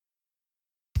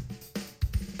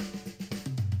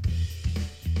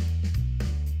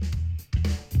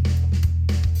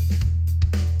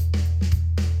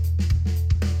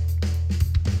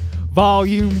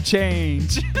volume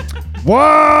change.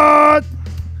 What?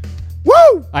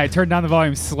 Woo! I turned down the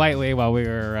volume slightly while we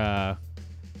were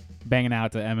banging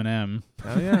out to Eminem.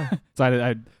 Oh yeah.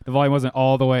 So the volume wasn't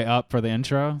all the way up for the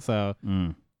intro. So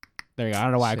there you go. I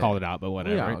don't know why Shit. I called it out, but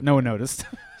whatever. all No one noticed.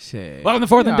 Shit. Welcome to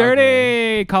Fourth and We all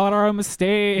Dirty. Call it our own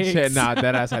mistakes. Shit, nah,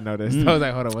 that ass I noticed. I was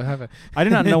like, hold on, what happened? I do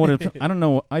not know what I don't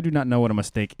know. I do not know what a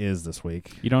mistake is this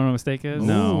week. You don't know what a mistake is?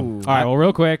 No. Ooh. All right. Well,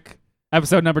 real quick.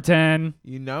 Episode number 10.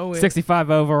 You know it. 65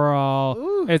 overall.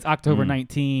 Ooh. It's October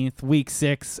 19th. Week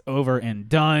 6 over and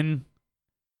done.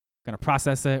 Gonna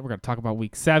process it. We're gonna talk about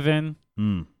week 7.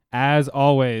 As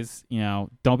always,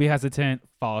 don't be hesitant.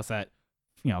 Follow us at,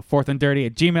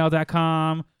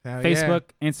 fourthanddirty@gmail.com. Hell Facebook,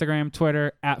 yeah. Instagram,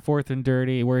 Twitter at Fourth and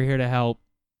Dirty. We're here to help.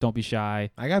 Don't be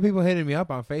shy. I got people hitting me up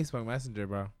on Facebook Messenger,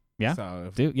 bro. Yeah? So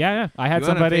if Dude, yeah. I had you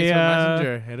want a somebody Facebook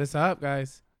Messenger, hit us up,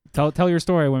 guys. tell your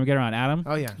story when we get around. Adam,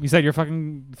 Oh yeah. you said you're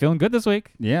fucking feeling good this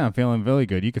week. Yeah, I'm feeling really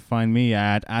good. You can find me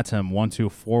at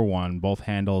Atom1241, both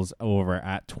handles over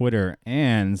at Twitter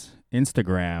and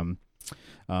Instagram.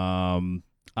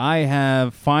 I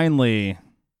have finally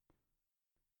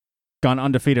gone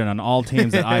undefeated on all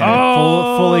teams that I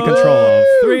have fully control of.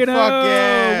 3-0. Fuck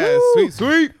yeah.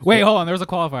 Sweet. Wait, hold on. There was a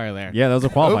qualifier there. Yeah, that was a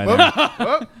qualifier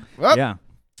there. Whoop. Yeah.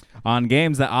 On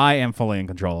games that I am fully in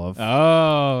control of.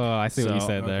 Oh, I see what you So-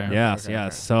 said there. okay. Yes, okay,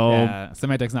 yes. okay. So Yeah,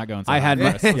 semantics not going so I hot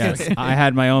had for my, us. yes, I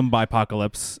had my own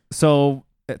bipocalypse. So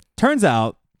it turns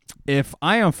out if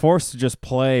I am forced to just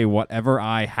play whatever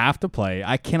I have to play,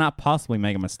 I cannot possibly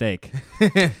make a mistake.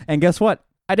 And guess what?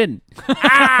 I didn't.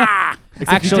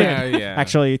 Actually,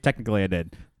 actually, technically I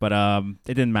did, but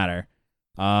it didn't matter.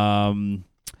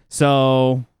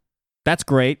 So that's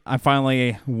great. I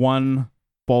finally won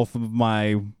both of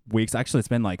my weeks. Actually, it's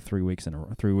been like 3 weeks in a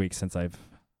row. 3 weeks since I've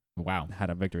had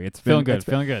a victory. It's Feeling been, good.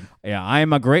 Feeling good. Yeah, I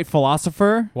am a great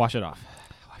philosopher, Wash it off.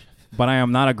 but I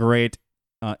am not a great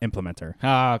implementer.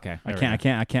 Oh, okay.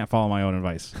 I can't follow my own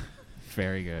advice.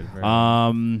 Very good. Very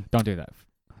good. Don't do that.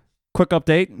 Quick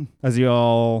update, as you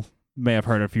all may have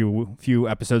heard a few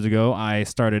episodes ago, I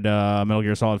started Metal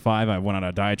Gear Solid 5. I went on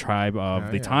a diatribe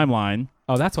of the timeline.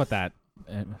 Oh, that's what that.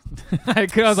 I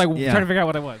was like Yeah. trying to figure out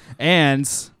what it was. And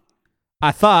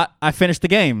I thought I finished the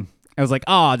game. I was like,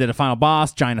 oh, I did a final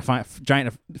boss,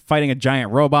 fighting a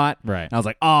giant robot. Right. And I was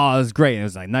like, oh, it was great. It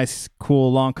was like nice,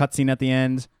 cool, long cutscene at the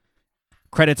end.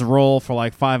 Credits roll for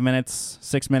like 5 minutes,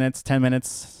 6 minutes, 10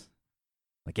 minutes.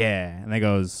 Like, yeah. And then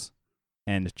goes,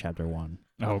 end chapter 1.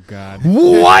 Oh God.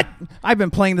 What? I've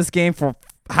been playing this game for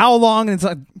how long? And it's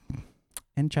like,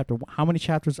 end chapter 1. How many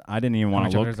chapters? I didn't even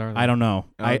want to look. chapters are there? I don't know.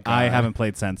 Oh, I God. haven't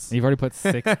played since. You've already put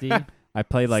 60. I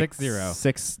played like 60.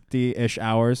 60-ish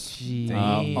hours. Jeez.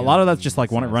 A lot of that's just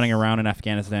like running around in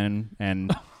Afghanistan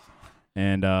and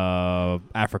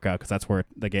Africa, because that's where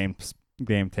the game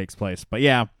takes place. But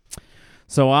yeah,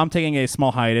 so I'm taking a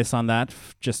small hiatus on that,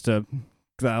 just to.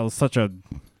 That was such a.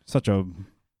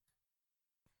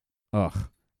 Ugh.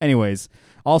 Anyways,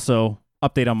 also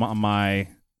update on my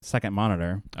second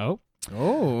monitor. Oh.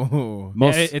 Oh.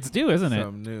 Most Yeah, it's due, isn't it?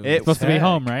 Some new It's Supposed to be tech.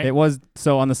 home, right? It was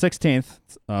so on the 16th,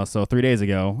 so 3 days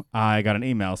ago, I got an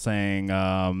email saying,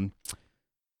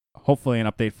 hopefully an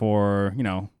update for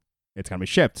it's gonna be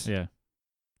shipped. Yeah.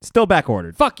 Still back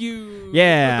ordered. Fuck you.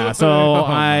 Yeah. So Oh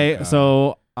my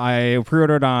God. I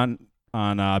pre-ordered on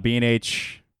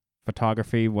B&H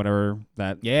Photography, whatever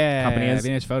that Yeah. company is.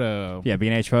 B&H Photo. Yeah,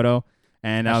 B&H Photo,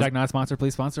 and I was, Hashtag not sponsor.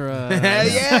 Please sponsor us. Hell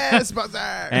yeah, sponsor.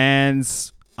 and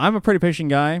I'm a pretty patient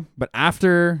guy, but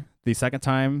after the second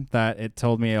time that it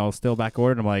told me I was still back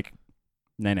ordered, I'm like,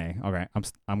 nay, okay,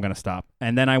 I'm gonna stop.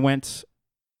 And then I went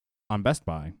on Best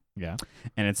Buy, Yeah.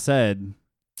 and it said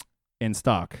in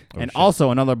stock, Oh, and shit. also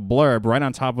another blurb right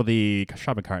on top of the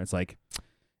shopping cart. It's like,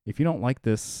 if you don't like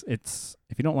this,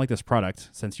 product,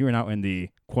 since you are now in the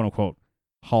quote unquote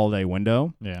holiday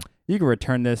window, Yeah. you can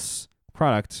return this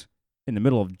product in the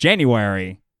middle of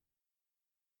January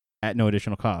at no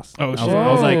additional cost. Oh, I was, shit.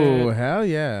 I was like, Oh, hell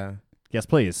yeah. yes,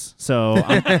 please. So,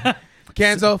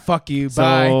 Cancel. Fuck you.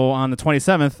 Bye. so on the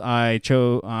 27th,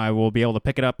 I will be able to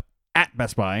pick it up at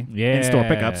Best Buy in-store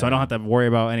pickup, so I don't have to worry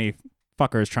about any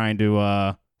fuckers trying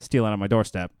to steal out of my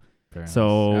doorstep. Fair enough.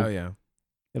 So Hell yeah.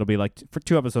 it'll be like for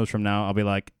 2 episodes from now, I'll be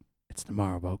like, it's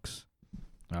tomorrow, folks.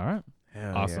 All right.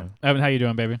 Hell Awesome. yeah. Evan, how you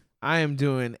doing, baby? I am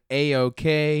doing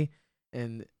A-OK,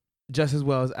 and just as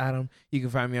well as Adam, you can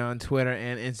find me on Twitter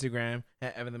and Instagram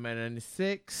at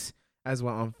EvanTheMan96, as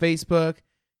well on Facebook.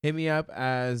 Hit me up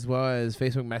as well as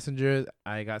Facebook Messenger.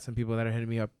 I got some people that are hitting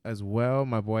me up as well.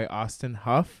 My boy Austin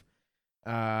Huff.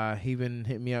 He been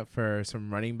hitting me up for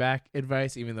some running back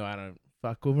advice, even though I don't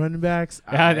fuck with running backs.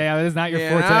 Yeah, that is not your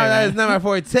forte. That is Man. not my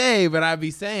forte, but I'd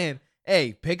be saying,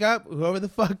 hey, pick up whoever the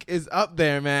fuck is up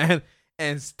there, man,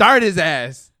 and start his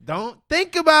ass. Don't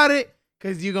think about it,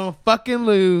 because you're going to fucking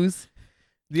lose.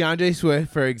 DeAndre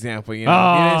Swift, for example, you know,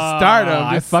 you didn't start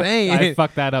him. Just saying. I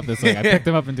fucked that up this week. I picked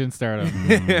him up and didn't start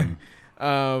him.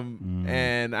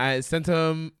 And I sent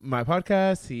him my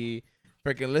podcast. He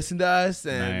freaking listened to us,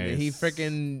 and he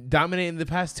freaking dominated the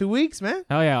past 2 weeks, man.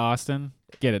 Hell yeah, Austin.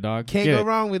 Get it, dog. Can't go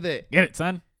wrong with it. Get it,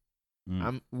 son.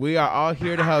 We are all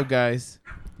here to help, guys.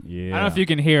 Yeah. I don't know if you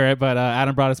can hear it, but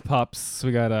Adam brought his pups.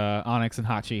 We got Onyx and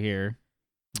Hachi here.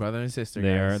 Brother and sister,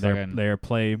 they are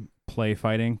play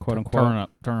fighting, quote unquote.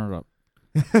 Turn it up.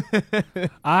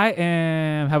 I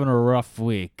am having a rough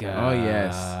week.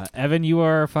 Yes, Evan, you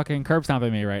are fucking curb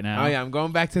stomping me right now. Oh yeah, I'm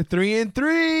going back to 3-3 in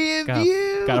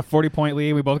view. Got a 40-point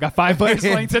lead. We both got 5 players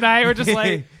playing tonight. We're just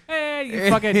like, hey, you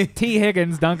fucking T.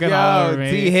 Higgins dunking all over me.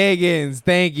 T. Higgins,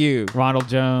 thank you. Ronald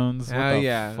Jones. Oh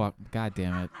yeah. Fuck. God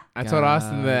damn it. I told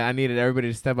Austin that I needed everybody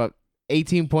to step up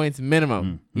 18 points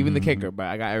minimum, even the kicker. But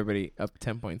I got everybody up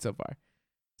 10 points so far.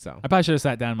 So I probably should have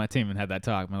sat down with my team and had that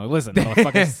talk. I'm like, listen,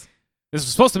 motherfuckers. This was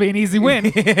supposed to be an easy win.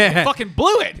 You fucking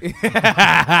blew it.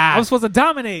 I was supposed to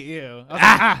dominate you. I was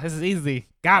like, this is easy.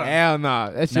 Got him. Hell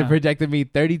no. That shit projected me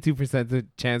 32%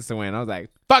 chance to win. I was like,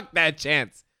 fuck that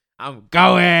chance. I'm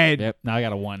going. Yep. Now I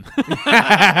got a 1.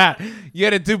 You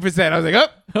had a 2%. I was like,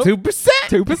 2%?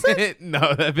 2%? No,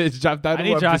 that bitch dropped out. I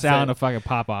need Josh Allen to fucking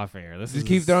pop off here. Just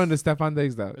keep throwing to Stephon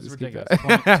Diggs, though. This is ridiculous.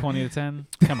 20-10.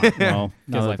 Come on.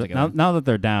 Well, now that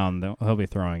they're down, he'll be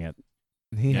throwing it.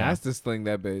 He has to sling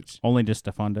that bitch. Only just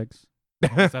Stephon Diggs.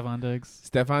 Stephon Diggs.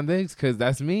 Stephon Diggs, because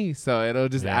that's me. So it'll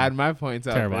just add my points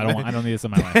up. Terrible. I don't need this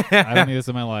in my life. I don't need this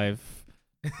in my life.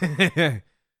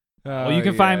 Well, you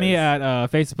can find me at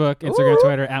Facebook, Instagram,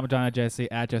 Twitter, at Madonna Jesse,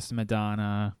 at Justin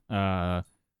Madonna.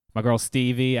 My girl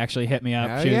Stevie actually hit me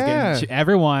up. She was getting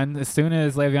everyone, as soon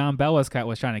as Le'Veon Bell was cut,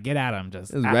 was trying to get at him.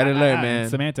 Just it was red alert, man.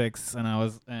 Semantics.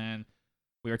 And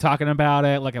we were talking about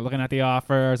it, looking at the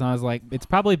offers, and I was like, it's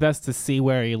probably best to see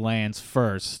where he lands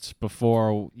first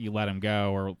before you let him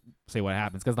go or see what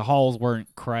happens, because the hauls weren't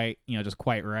quite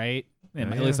right,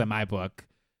 at least in my book.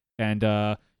 And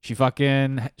she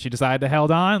decided to hold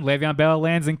on. Le'Veon Bell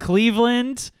lands in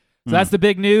Cleveland. So that's the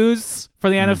big news for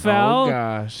the NFL. Oh,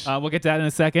 gosh. We'll get to that in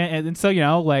a second. And so,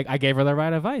 I gave her the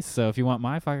right advice. So if you want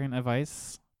my fucking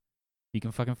advice, you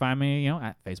can fucking find me,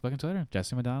 at Facebook and Twitter.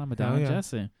 Jesse Madonna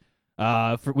Jesse.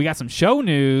 We got some show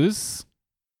news.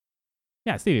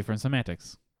 Yeah, Stevie from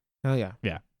Semantics. Hell yeah.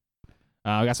 Yeah.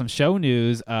 We got some show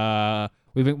news.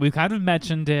 We've kind of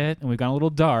mentioned it, and we've gone a little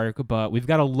dark, but we've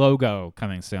got a logo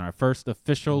coming soon. Our first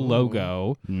official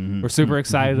logo. We're super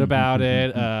excited about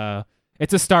it.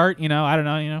 It's a start, I don't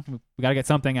know, we got to get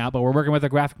something out, but we're working with a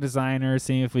graphic designer,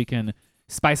 seeing if we can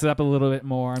spice it up a little bit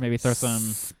more, maybe throw some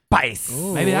spice.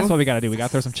 Maybe that's what we got to do. We got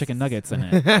to throw some chicken nuggets in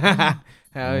it.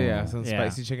 Hell yeah, some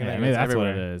spicy chicken nuggets. Maybe that's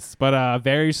everywhere. what it is. But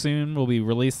very soon we'll be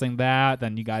releasing that.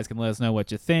 Then you guys can let us know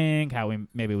what you think, how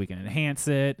maybe we can enhance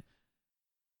it.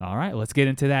 All right, let's get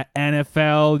into that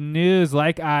NFL news.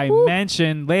 Like I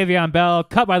mentioned, Le'Veon Bell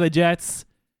cut by the Jets,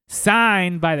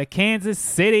 signed by the Kansas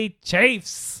City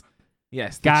Chiefs.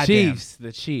 Yes,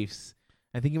 the Chiefs.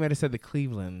 I think you might have said the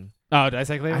Cleveland. Oh, did I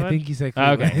say Cleveland? I think you said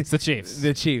Cleveland. Okay, it's the Chiefs.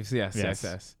 The Chiefs,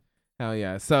 yes. Hell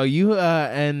yeah. So you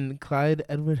and Clyde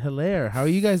Edward-Helaire, how are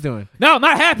you guys doing? No, I'm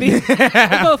not happy. This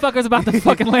motherfucker's about to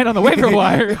fucking land on the waiver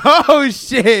wire. Oh,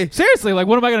 shit. Seriously, what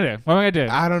am I going to do? What am I going to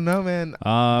do? I don't know, man.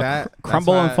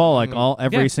 Crumble and fall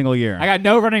every single year. I got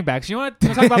no running backs. You want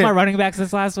to talk about my running backs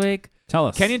this last week? Tell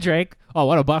us. Kenyon Drake. Oh,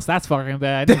 what a bust. That's fucking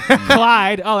bad.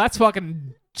 Clyde. Oh, that's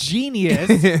fucking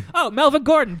genius. Oh, Melvin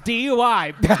Gordon.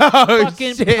 DUI. Oh,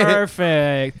 fucking shit.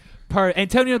 perfect.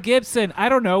 Antonio Gibson. I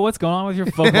don't know what's going on with your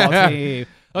football team.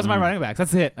 Those are my running backs.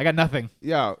 That's it. I got nothing.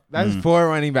 Yo, that's 4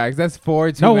 running backs. That's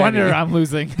 4 too No many. wonder I'm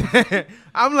losing.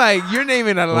 I'm like, you're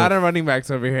naming a lot of running backs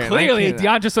over here. Clearly,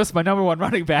 DeAndre Swift's my number 1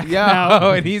 running back. Yo,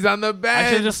 now. and he's on the bench. I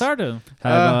should have just started him.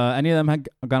 Have any of them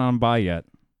gone on bye yet?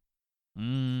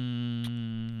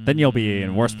 Then you'll be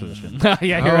in worse position. Yeah,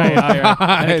 you're right. Oh, you're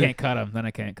right. Then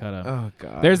I can't cut him. Oh,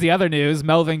 God. There's the other news.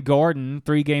 Melvin Gordon,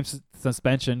 3-game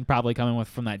suspension, probably coming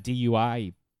from that DUI.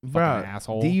 You fucking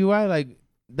asshole. DUI, like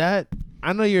that.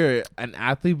 I know you're an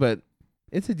athlete, but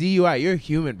it's a DUI. You're a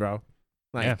human, bro.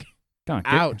 Like, come on,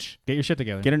 ouch. Get your shit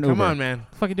together. Get an Uber. Come on, man.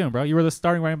 What the fuck you doing, bro? You were the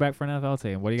starting running back for an NFL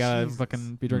team. What do you got to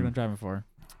fucking be drinking and driving for?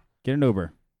 Get an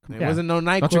Uber. There wasn't no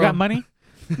NyQuil. Don't you got money?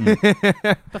 What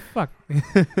the fuck?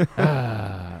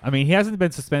 I mean, he hasn't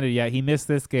been suspended yet. He missed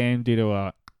this game due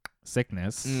to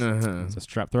sickness. Uh-huh. It's a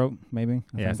strep throat, maybe.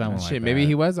 I Yeah, think. something Shit, like maybe that.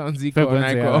 he was on Zico Phil or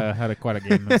Lindsay Nyquil. had quite a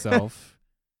game himself.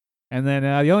 And then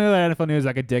the only other NFL news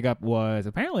I could dig up was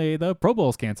apparently the Pro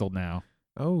Bowl's canceled now.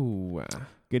 Oh,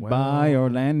 Goodbye, Well,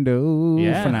 Orlando.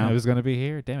 Yeah, for now. it was going to be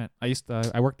here. Damn it!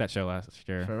 I worked that show last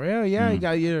year. for real? Yeah, you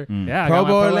got your Mm. Yeah, I Pro got my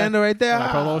Bowl Pro Orlando right there. Got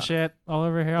my Pro Bowl shit all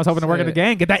over here. I was hoping to work at the Shit.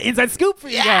 gang, get that inside scoop for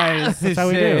you guys. That's how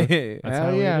we do. Shit. That's Hell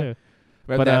how yeah. we do.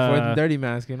 Rep But, that 4th and 30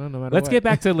 mask, no matter Let's what. get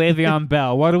back to Le'Veon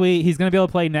Bell. He's going to be able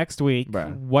to play next week.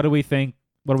 Bruh. What do we think?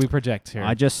 What do we project here?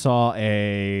 I just saw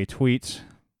a tweet,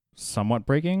 somewhat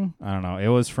breaking. I don't know.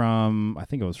 I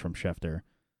think it was from Schefter.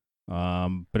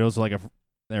 But it was like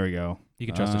there we go. You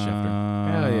can trust the shifter.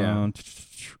 Hell yeah.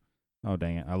 Oh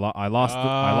dang it! I lost. I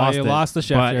lost you it. lost the But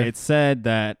shifter. it said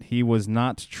that he was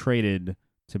not traded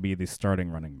to be the starting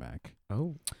running back.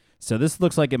 Oh, So this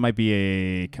looks like it might be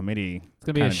a committee. It's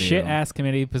going to be a kinda deal. shit-ass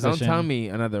committee position. don't tell me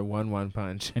another 1-1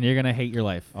 punch. And you're going to hate your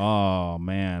life. Oh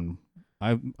man,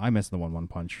 I missed the 1-1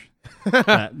 punch.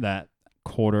 that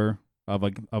quarter of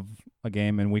a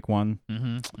game in week 1.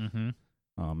 Mm-hmm. Mm-hmm.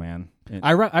 Oh man,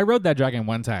 I rode that dragon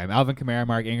one time. Alvin Kamara,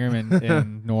 Mark Ingram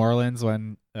in New Orleans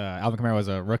when Alvin Kamara was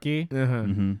a rookie.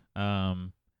 Uh-huh.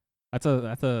 Mhm. That's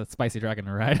a spicy dragon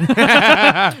to ride. You're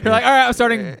like, all right, I'm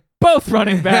starting both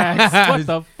running backs. What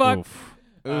the fuck?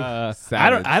 Oof.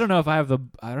 I don't know if I have the.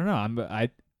 I don't know.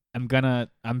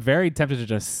 I'm very tempted to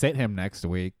just sit him next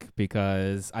week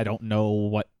because I don't know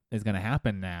what is gonna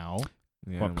happen now.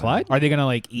 Yeah, What, man. Clyde? Are they gonna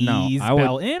like No, ease I would-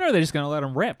 Bell in, or are they just gonna let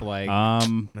him rip? Like,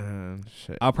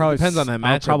 Shit. I'll probably Depends on that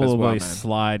I'll matchup probably as well, man.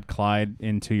 slide Clyde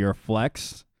into your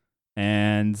flex,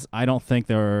 and I don't think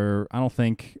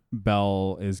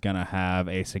Bell is gonna have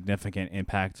a significant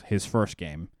impact his first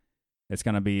game. It's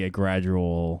gonna be a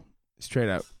gradual. Straight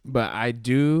up. But I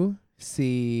do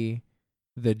see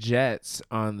the Jets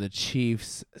on the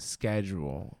Chiefs'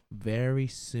 schedule very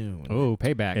soon. oh,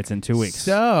 payback. It's in 2 weeks.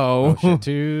 So, Oh, shit.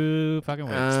 2 fucking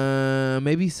weeks.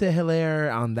 maybe sit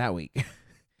Hilaire on that week.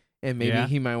 And maybe Yeah.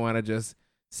 he might want to just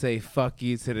say fuck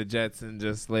you to the Jets and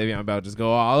just Le'Veon Bell just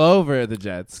go all over the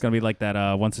Jets. It's gonna be like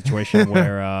that one situation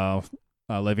where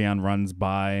Le'Veon runs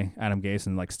by Adam Gase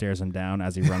and like stares him down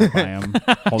as he runs by him,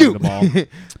 holding the ball, kind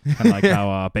of like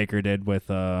how Baker did with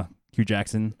Hugh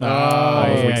Jackson. Oh,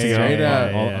 yeah, weeks ago. straight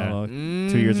up. Yeah.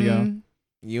 2 years ago. Mhm.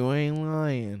 You ain't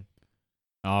lying.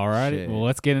 All right. Shit. Well,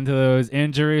 let's get into those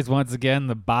injuries. Once again,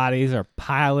 the bodies are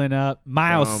piling up.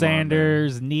 Miles Come on,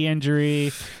 Sanders, knee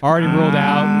injury, already ruled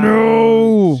out. No.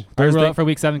 Already ruled Thursday. out for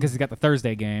week 7 because he's got the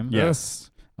Thursday game.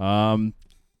 Yes.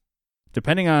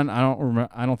 Depending on,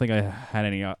 I don't think I had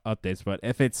any updates, but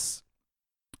if it's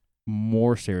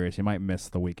more serious, you might miss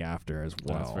the week after as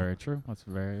well. That's very true. That's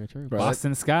very true. Bro,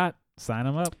 Boston Scott, sign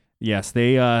him up. Yes,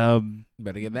 they.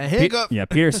 Better get that hiccup. Yeah,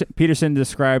 Peterson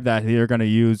described that they're going to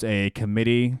use a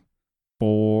committee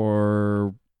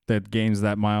for the games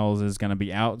that Miles is going to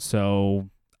be out. So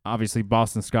obviously,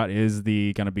 Boston Scott is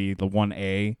going to be the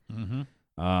 1A.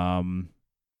 Mm-hmm.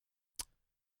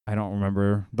 I don't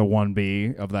remember the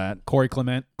 1B of that. Corey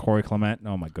Clement. Corey Clement.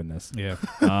 Oh my goodness. Yeah.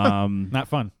 Not. Not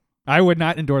fun. I would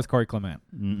not endorse Corey Clement.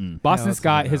 Mm-mm. Boston let's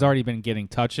Scott move has on. already been getting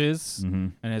touches Mm-hmm.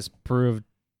 and has proved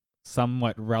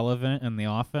somewhat relevant in the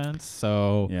offense.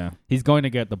 So Yeah. he's going to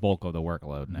get the bulk of the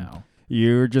workload now.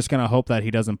 You're just gonna hope that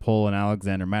he doesn't pull an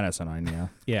Alexander Madison on you,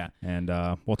 Yeah. and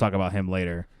we'll talk about him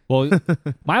later. Well,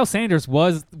 Miles Sanders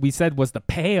was the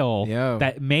pail Yo.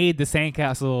 that made the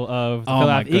sandcastle of the Oh, my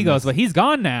Philadelphia Eagles, goodness. but he's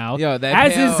gone now. Yo, that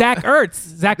as pail- is Zach Ertz.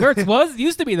 Zach Ertz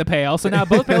used to be the pail, so now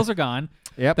both pails are gone.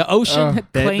 Yep. The ocean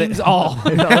claims all.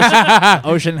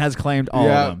 Ocean has claimed all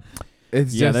Yeah. of them.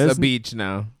 It's Yeah, just there's- a beach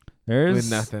now There's with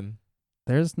nothing.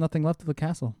 There's nothing left of the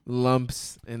castle.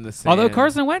 Lumps in the sand. Although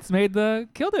Carson Wentz made the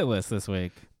killed it list this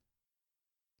week.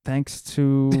 Thanks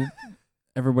to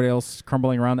everybody else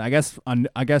crumbling around. I guess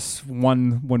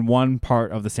when one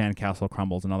part of the sandcastle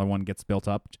crumbles, another one gets built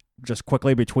up just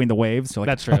quickly between the waves. So like,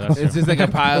 That's true. That's It's true. just like a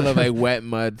pile of like wet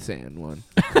mud sand one.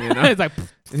 You know? It's like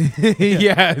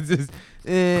yeah, it's just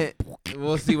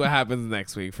we'll see what happens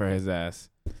next week for his ass.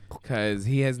 Because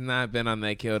he has not been on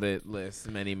that killed it list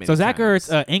many so. Zach times.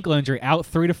 Ertz ankle injury out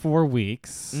 3 to 4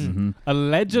 weeks. Mhm.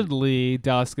 Allegedly,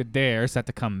 Dallas Goedert set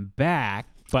to come back,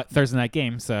 but Thursday night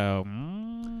game. So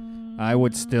I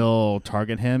would still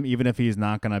target him, even if he's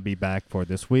not going to be back for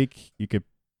this week. You could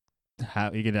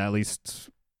at least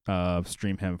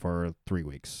stream him for 3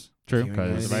 weeks. True.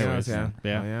 Because Yeah.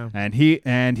 yeah. and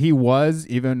he was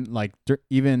even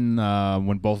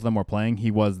when both of them were playing,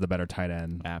 he was the better tight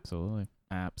end.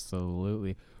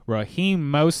 Absolutely. Raheem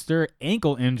Mostert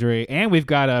ankle injury, and we've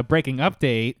got a breaking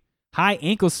update. high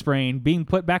ankle sprain, being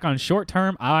put back on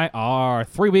short-term IR,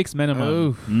 3 weeks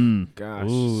minimum. Oh, gosh.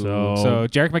 Ooh. So- So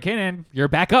Jerick McKinnon, you're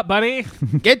back up, buddy.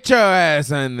 Get your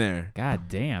ass in there. God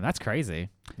damn, that's crazy.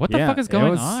 What the Yeah, fuck is it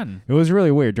going was- on? It was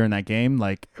really weird during that game.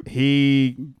 Like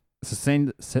he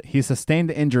sustained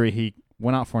the injury. He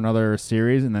went out for another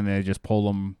series, and then they just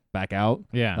pulled him back out.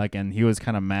 Yeah. Like, and he was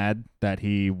kind of mad that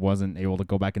he wasn't able to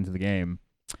go back into the game.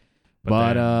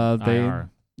 But But then they, IR.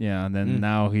 yeah, and then Mm.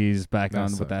 now he's back That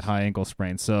on with that sucks. high ankle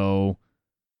sprain. So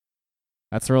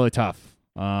that's really tough.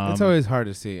 It's always hard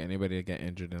to see anybody get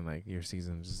injured in like your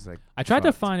season. Just like I tried to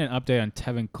fucked. find an update on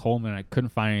Tevin Coleman. I couldn't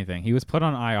find anything. He was put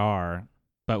on IR,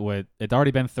 but it's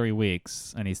already been 3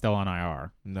 weeks, and he's still on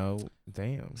IR. No,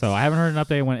 damn. So I haven't heard an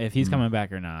update if he's Mm. coming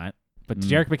back or not. But Mm.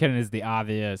 Jerick McKinnon is the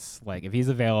obvious. Like, if he's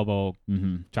available,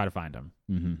 Mm-hmm. try to find him.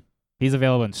 Mm-hmm. He's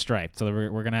available in striped. So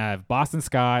we're gonna have Boston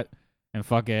Scott and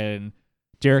fucking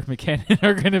Jerick McKinnon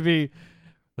are gonna be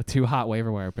the 2 hot waiver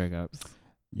wire pickups.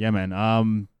 Yeah, man.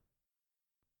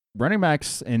 Running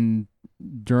backs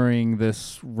during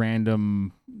this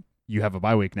random, you have a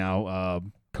bye week now,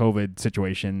 COVID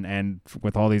situation, and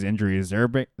with all these injuries,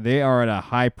 they are at a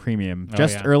high premium. Oh,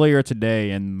 Just yeah. earlier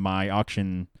today in my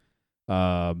auction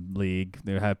league,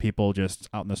 they had people just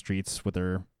out in the streets with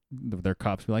their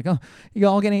cups, be like, "Oh, you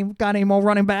all got any more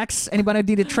running backs? Anybody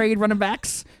need to trade running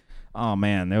backs?" Oh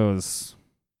man, it was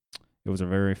a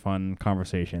very fun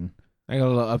conversation. I got a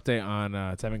little update on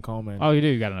Tevin Coleman. Oh, you do?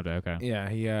 You got an update? Okay. Yeah,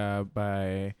 he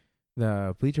by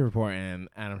the Bleacher Report and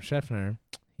Adam Scheffner,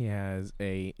 he has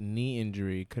a knee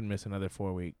injury. Could miss another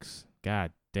 4 weeks.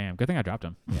 God damn. Good thing I dropped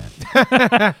him.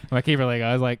 Yeah. My keeper league,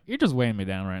 I was like, you're just weighing me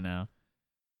down right now.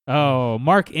 Oh,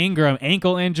 Mark Ingram,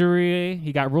 ankle injury.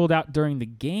 He got ruled out during the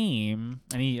game,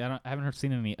 and I haven't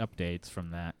seen any updates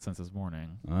from that since this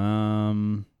morning.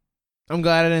 I'm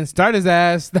glad I didn't start his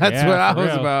ass. That's Yeah, what I for was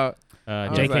real. about.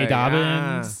 J.K. was like,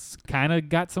 Dobbins kind of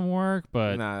got some work,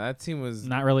 but Nah, that team was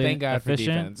not really thank God for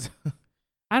efficient. defense.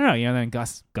 I don't know. Then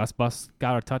Gus Bus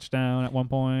got a touchdown at one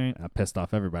point. I pissed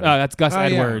off everybody. Oh, that's Gus Oh, yeah.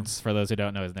 Edwards. For those who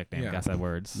don't know his nickname, Yeah. Gus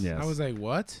Edwards. Yes. I was like,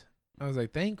 what? I was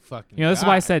like, thank fucking This is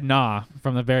why I God. said nah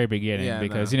from the very beginning Yeah,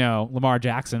 because nah. Lamar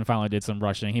Jackson finally did some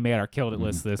rushing. He made our killed it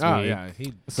list this Oh week. yeah,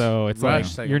 he So it's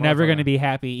rushed like like a you're never motherfucker. going to be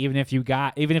happy even if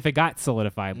it got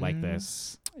solidified like Mhm.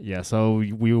 this. Yeah, so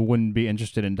we wouldn't be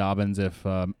interested in Dobbins if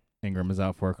Ingram is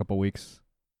out for a couple weeks.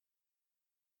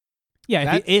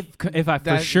 Yeah, if I for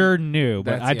that- sure knew,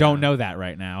 but that's- I don't yeah. know that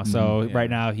right now. So Mhm. right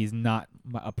Yeah. now he's not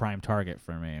a prime target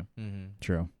for me.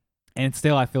 True. And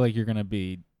still, I feel like you're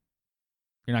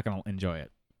not going to enjoy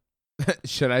it.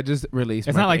 Should I just release?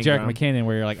 It's Mark not like Jerick Ingram? McKinnon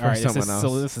where you're like, for all right, someone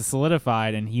else. this is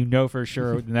solidified, and you know for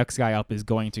sure the next guy up is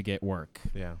going to get work.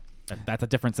 Yeah. That's a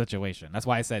different situation. That's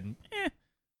why I said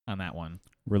on that one.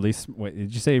 Wait,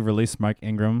 did you say release Mark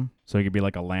Ingram so he could be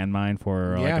like a landmine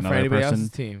for like Yeah, for another anybody person?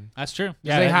 else's team. That's true. Just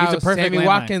Yeah, like how he's a perfect Sammy landmine.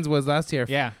 Watkins was last year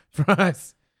Yeah, for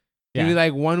us. yeah. He'd be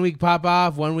like 1 week pop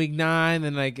off, 1 week 9,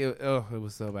 and like it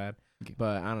was so bad.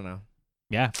 But I don't know.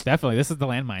 Yeah, definitely. This is the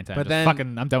landmine time. But Just then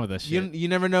fucking, I'm done with this shit. You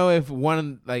never know if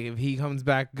if he comes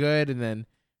back good and then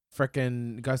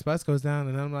frickin' Gus Bus goes down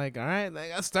and I'm like, all right,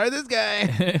 like I'll start this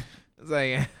guy. It's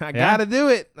like I gotta do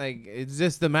it. Like it's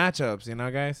just the matchups,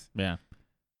 guys. yeah.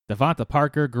 Devonta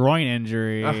Parker, groin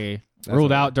injury, That's ruled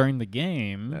what- out during the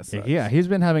game. That sucks. Yeah, he's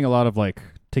been having a lot of like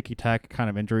ticky-tack kind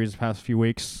of injuries the past few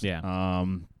weeks. Yeah. They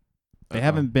Uh-oh.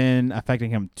 haven't been affecting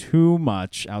him too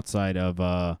much outside of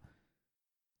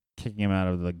kicking him out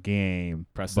of the game.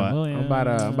 Preston But- Williams.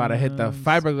 I'm about to hit the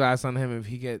fiberglass on him if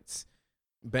he gets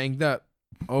banged up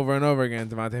over and over again,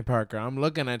 Devontae Parker. I'm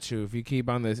looking at you if you keep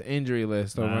on this injury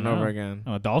list over I and know. over again.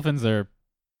 Oh, the Dolphins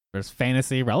there's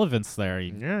fantasy relevance there.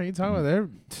 Yeah, you talking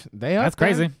about they up That's there.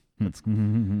 crazy.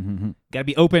 Got to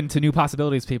be open to new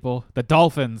possibilities, people. The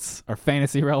Dolphins are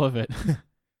fantasy relevant.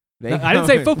 They I didn't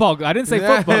say coming. football. I didn't say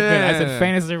Yeah, football. Good. I yeah, said yeah.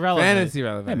 fantasy relevant. Fantasy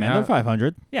relevant. Hey man, they're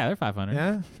 500. Yeah, they're 500.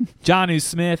 Yeah. Jonnu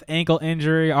Smith, ankle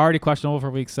injury, already questionable for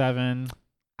week 7.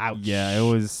 Ouch. Yeah,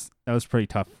 that was pretty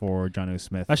tough for Jonnu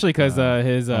Smith. Especially because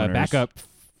his owners. backup,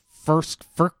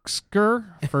 Firkser,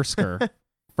 Firkser,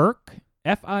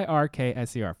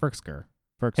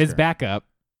 his backup,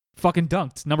 fucking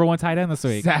dunked. Number 1 tight end this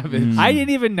week. Savage. Mm. I didn't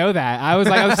even know that. I was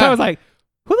like,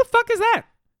 who the fuck is that?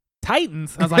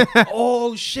 Titans. I was like,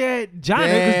 oh shit, Jonnu,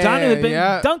 because Jonnu had been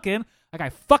Yeah. dunking. Like I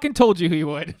fucking told you he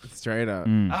would. Straight up.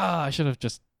 I should have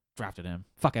just drafted him.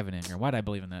 Fuck Evan Ingram. Why did I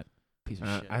believe in that piece of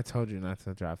shit? I told you not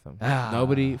to draft them. Ah.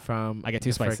 Nobody from I get too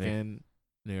the spicy. frickin'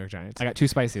 New York Giants. I got too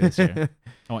spicy this year.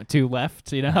 I went 2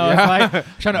 left. I was Yeah. like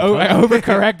trying to. I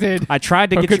overcorrected. I tried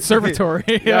to A get you, conservatory.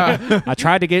 Yeah. I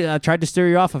tried to steer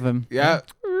you off of him. Yeah.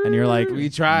 And you're like, We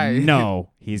tried. No,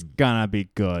 He's gonna be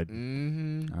good.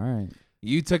 Mm-hmm. All right.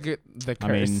 You took it. The I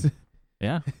curse. mean,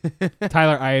 Yeah.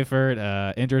 Tyler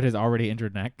Eifert injured his already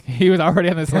injured neck. He was already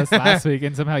on this list last week,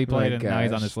 and somehow he played, and now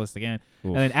he's on gosh. this list again. Oof.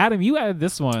 And then, Adam, you added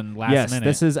this one last yes, minute.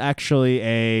 this is actually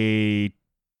a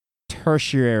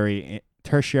tertiary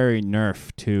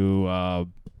nerf to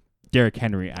Derrick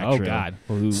Henry. Actually, Oh, God.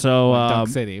 Who So, went Dunk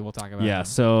City. We'll talk about yeah. him.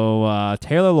 So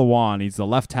Taylor Lewan, he's the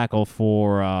left tackle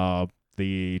for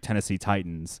the Tennessee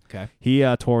Titans. Okay. He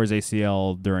tore his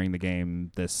ACL during the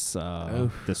game this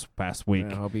past week.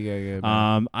 I hope you get good.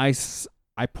 man.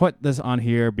 I put this on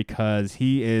here because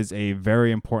he is a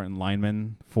very important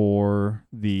lineman for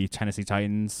the Tennessee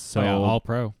Titans. So So, yeah, all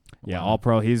pro. yeah, Wow. all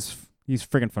pro. He's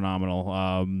freaking phenomenal.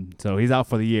 So he's out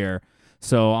for the year.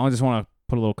 So I just want to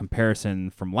put a little comparison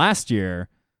from last year.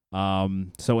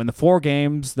 So in the 4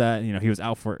 games that he was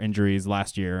out for injuries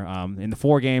last year, in the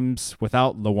 4 games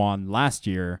without Lewan last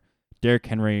year, Derrick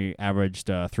Henry averaged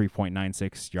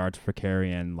 3.96 yards per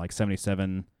carry and like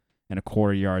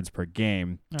 77.25 yards per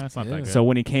game. No, that's not that good. So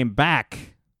when he came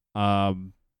back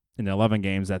in the 11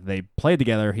 games that they played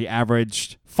together, he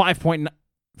averaged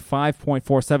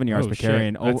 5.47 yards per carry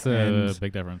and that's a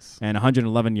big difference.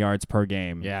 111 yards per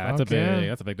game. Yeah, Okay.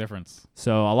 that's a big difference.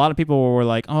 So a lot of people were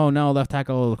like, "Oh no, left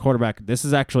tackle, the quarterback." This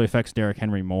is actually affects Derrick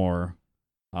Henry more.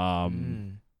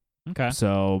 Okay.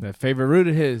 So That favorite root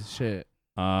of his shit.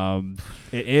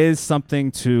 it is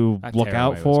something to That look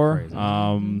out tearaway was for. crazy.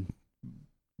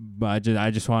 But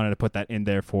I just wanted to put that in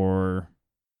there for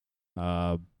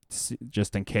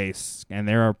just in case. And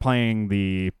they are playing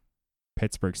the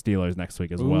Pittsburgh Steelers next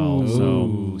week as well.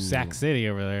 Ooh, Sac City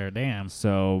over there. Damn.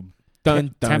 So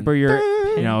Dun, dun, temper your,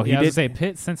 he Yeah, I was did gonna say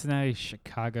Pitt, Cincinnati,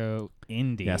 Chicago,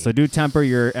 Indy. Yeah, so do temper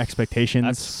your expectations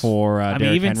That's- for I mean,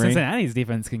 Derrick even Henry. Cincinnati's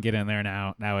defense can get in there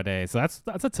nowadays. So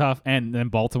that's a tough. And then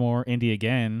Baltimore, Indy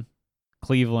again,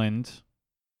 Cleveland,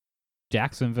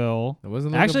 Jacksonville. It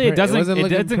wasn't Actually, it doesn't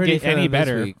looking pretty get for any them this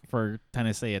better week. for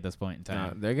Tennessee at this point in No,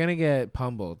 time. they're gonna get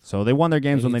pummeled. So they won their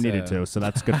games when they Need needed to- to, so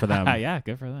that's good for them. Yeah,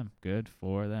 good for them. Good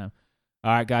for them.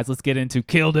 All right, guys, let's get into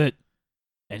killed it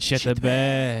and shit the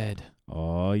bed.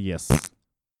 Oh, yes.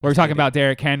 We're talking about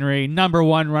Derrick Henry, number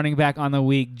 1 running back on the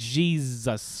week.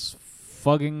 Jesus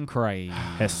fucking Christ.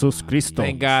 Jesus Cristo.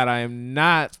 Thank God I am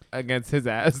not against his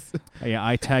ass. Yeah,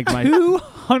 I tagged my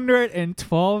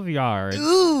 212 yards,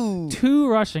 Ooh. 2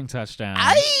 rushing touchdowns,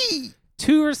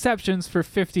 2 receptions for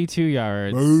 52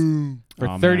 yards, for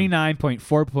Oh, man.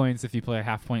 39.4 points if you play a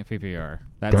half-point PPR.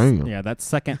 That's Damn. yeah, that's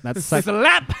second It's a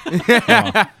lap.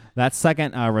 that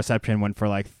second reception went for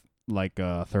like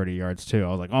 30 yards too. I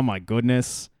was like, "Oh my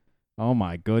goodness. Oh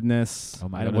my goodness. Oh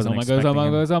my I goodness, wasn't oh my goodness, oh my expecting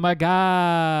him. goodness, oh my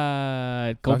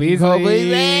God. Cole Fucking Cole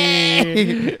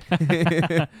Beasley.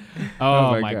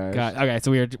 Oh my my gosh. God. Okay,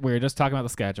 so we were just talking about the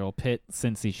schedule. Pitt,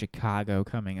 Cincy, Chicago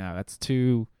coming up. That's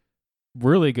 2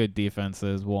 really good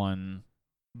defenses, 1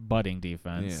 budding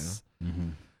defense.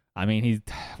 Mhm. I mean,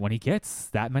 when he gets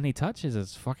that many touches,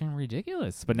 it's fucking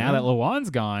ridiculous. But now Yeah. that Lewan's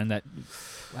gone,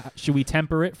 should we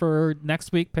temper it for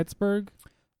next week, Pittsburgh?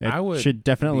 It I would should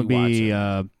definitely be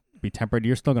be tempered.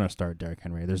 You're still going to start Derrick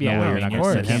Henry. There's Yeah, no way I you're mean, not of going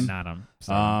to course. sit can't him. not him.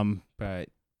 So. But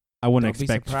I wouldn't Don't be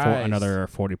expect surprised. another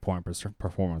 40-point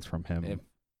performance from him If-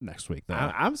 next week, though.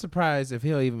 I'm surprised if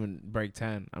he'll even break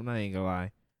 10. I'm not even gonna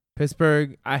lie.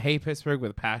 Pittsburgh, I hate Pittsburgh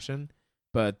with passion,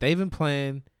 but they've been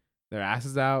playing their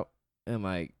asses out, and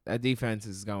like that defense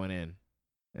is going in,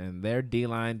 and their D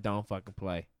line don't fucking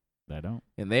play, I don't.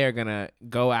 and they are gonna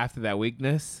go after that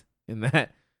weakness in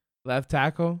that left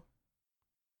tackle.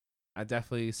 I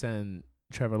definitely send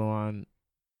Trevor Lewan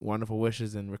wonderful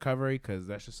wishes in recovery because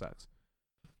that just sucks.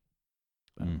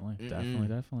 Definitely, Mm-mm.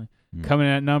 definitely. Mm. Coming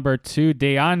in at number 2,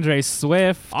 DeAndre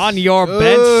Swift. On your Ooh.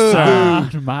 bench, sir.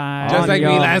 On my Just On like me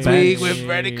your last bench. week with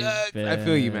Freddie Cook. I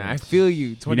feel you, man. I feel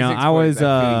you. 26 I was, points,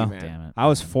 I feel you, man. Damn it. I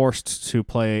was forced to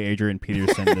play Adrian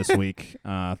Peterson this week.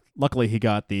 Luckily, he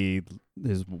got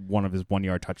one of his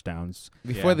 1-yard touchdowns.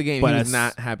 Before Yeah. the game, But he was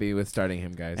it's- not happy with starting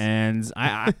him, guys. And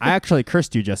I actually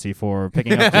cursed you, Jesse, for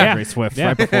picking up Yeah. DeAndre Swift Yeah.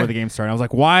 right before the game started. I was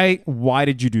like, why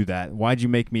did you do that? Why did you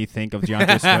make me think of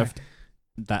DeAndre Swift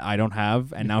that I don't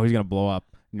have, and now he's going to blow up?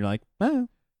 And you're like, oh.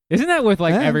 Isn't that with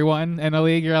like Yeah. everyone in the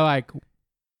league? You're like,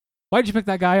 why'd you pick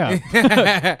that guy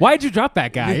up? Why'd you drop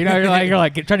that guy? You know, you're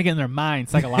like trying to get in their mind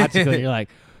psychologically. You're like,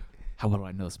 how do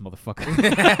I know this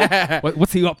motherfucker?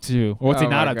 What's he up to? Or what's he Oh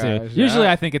not my up to? gosh, Usually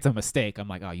yeah. I think it's a mistake. I'm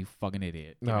like, oh, you fucking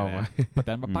idiot. Give me No, that. my- Put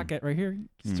that in my Mm. pocket right here.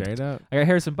 straight up. I got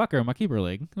Harrison Bucker in my keeper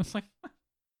league. I was like,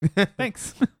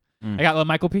 thanks. Mm. I got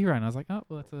Michael Piran. I was like, oh,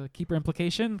 well, that's a keeper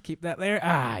implication. Keep that there.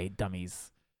 You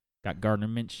dummies. Got Gardner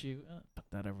Minshew. Put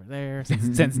that over there.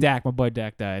 Since Dak, my boy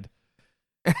Dak died.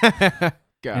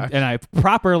 gosh. and I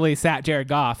properly sat Jared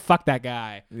Goff. Fuck that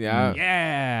guy. Yeah.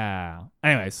 Yeah.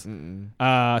 Anyways,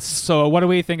 Mm-mm. so what do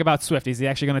we think about Swift? Is he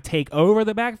actually going to take over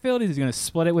the backfield? Is he going to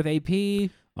split it with AP?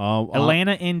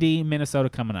 Atlanta, Indy, Minnesota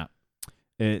coming up.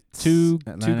 It's Two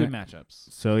Atlanta. good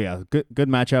matchups. So yeah, good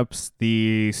matchups.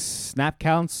 The snap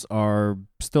counts are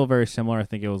still very similar. I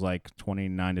think it was like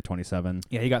 29 to 27.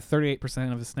 Yeah, he got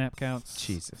 38% of the snap counts.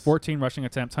 Jesus. 14 rushing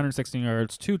attempts, 116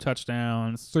 yards, 2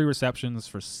 touchdowns, 3 receptions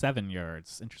for 7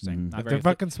 yards. Interesting. Mhm. Not If very, they're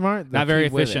fucking smart. not very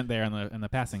keep with efficient it. there in the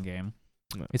passing game.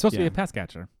 No. He's supposed to be Yeah. a pass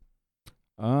catcher.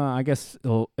 I guess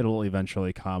it'll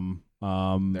eventually come.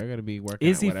 They're gonna be working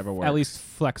Is at he whatever works. at least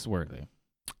flex worthy?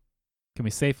 Can we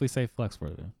safely say flex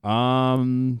worthy?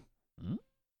 Um,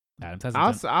 Adam's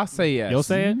hesitant. I'll say yes. You'll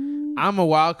say it? I'm a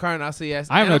wild card, and I'll say yes.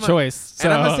 I have And no I'm a- choice. So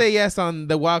And I'm gonna say yes on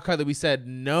the wild card that we said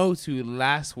no to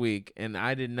last week, and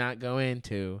I did not go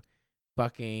into.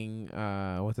 Fucking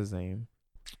what's his name?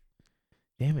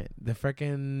 Damn it, the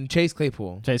freaking Chase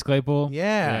Claypool. Chase Claypool.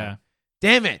 Yeah.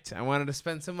 Damn it! I wanted to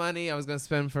spend some money. I was gonna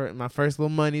spend for my first little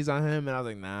monies on him, and I was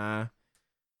like, nah.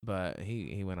 But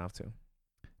he went off too.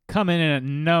 Coming in at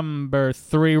number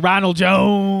 3, Ronald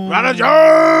Jones. Ronald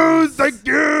Jones, thank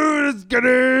you. Let's get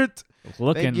it.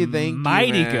 Looking thank you,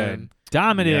 mighty man. good.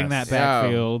 Dominating Yes. that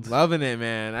backfield. Yo, loving it,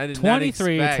 man. I did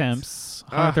 23 not expect. attempts,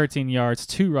 113 yards,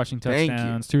 2 rushing Thank you.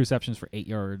 touchdowns, 2 receptions for 8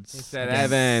 yards. He said, Again,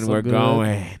 Evan, so we're good.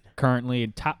 going. Currently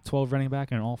top 12 running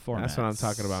back in all formats. That's what I'm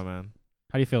talking about, man.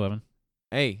 How do you feel, Evan?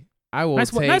 Hey, I will Nice,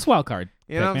 take. nice wild card.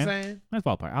 you know what pick, I'm man. saying? Nice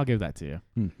wild card. I'll give that to you.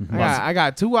 I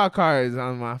got 2 wild cards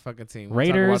on my fucking team. We'll talk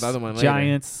about Raiders, the other one later.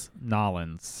 Giants,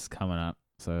 Nolans coming up.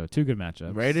 So 2 good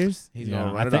matchups. Raiders. He's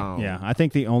gonna run it on. I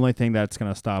think the only thing that's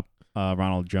gonna stop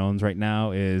Ronald Jones right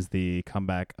now is the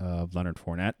comeback of Leonard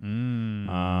Fournette.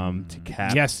 To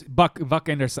cap. Yes, Buck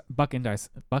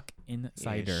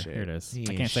Insider. shit. Here it is. He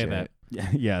I ain't can't say shit. that.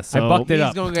 Yeah, so bucked it He's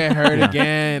up. gonna get hurt Yeah.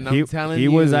 again. I'm telling he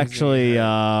you. was he's gonna actually get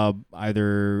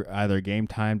hurt. either game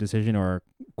time decision or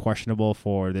questionable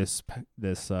for this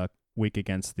week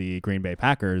against the Green Bay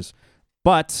Packers,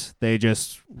 but they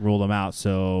just ruled him out.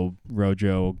 So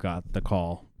Rojo got the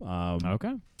call.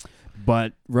 Okay.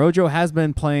 But Rojo has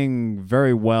been playing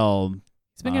very well.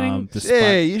 He's been getting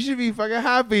Hey, you should be fucking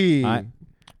happy.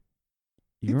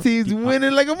 Your team's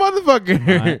winning like a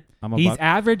motherfucker. He's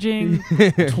averaging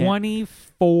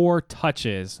 24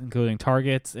 touches, including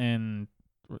targets and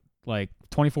like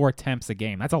 24 attempts a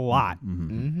game. That's a lot.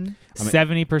 Mm-hmm.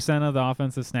 70% of the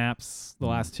offensive snaps the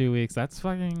last 2 weeks. That's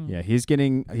fucking Yeah, he's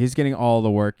getting all the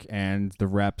work and the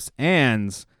reps,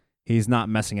 and he's not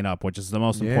messing it up, which is the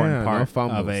most important no part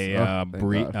fumbles. of a Oh,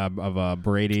 thank God. of a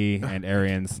Brady and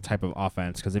Arians type of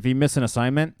offense. Because if you miss an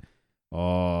assignment,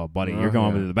 oh buddy, you're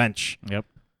going to the bench. Yep.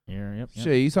 Yep.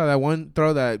 Shit, you saw that one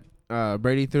throw that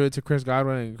Brady threw it to Chris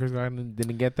Godwin, and Chris Godwin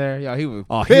didn't get there. Yo, he was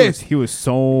pissed. He was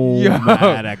so Yo.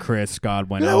 mad at Chris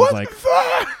Godwin. I was like,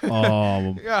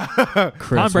 oh, yeah,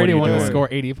 Chris, Tom Brady what are wanted you to doing? score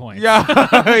 80 points.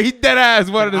 yeah, he dead ass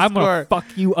wanted to I'm score. gonna fuck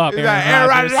you up, He's Aaron like, Aaron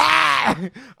Rodgers.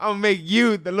 Rodgers, I'm gonna make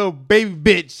you the little baby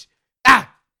bitch.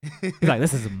 Ah. He's like,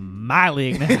 this is my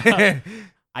league now.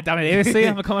 I dominated AFC.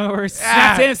 I'm gonna come over and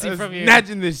snatch AFC from you.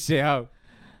 Snatching this shit out.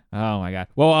 Oh my god.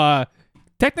 Well,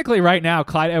 technically, right now,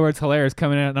 Clyde Edwards-Helaire is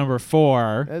coming in at number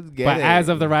 4. Let's get But it. as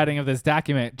of the writing of this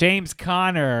document, James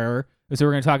Conner is who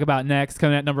we're going to talk about next,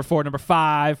 coming at number 4. Number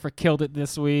 5 for killed it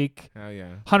this week. Hell yeah.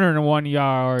 101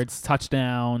 yards,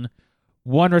 touchdown,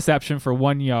 1 reception for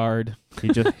 1 yard. He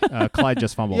just Clyde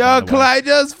just fumbled. Yo, by the way. Clyde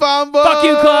just fumbled. Fuck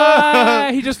you,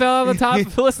 Clyde! He just fell out of the top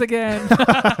of the list again.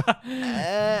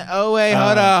 Oh wait,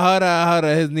 hold on.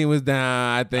 His knee was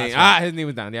down. I think. That's right. His knee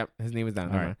was down. Yep, his knee was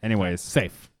down. All right. Anyways,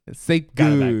 Safe. Safe.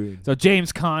 Got it Good. So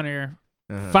James Conner,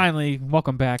 finally,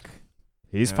 welcome back.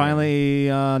 he's finally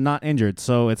not injured,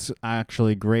 so it's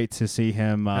actually great to see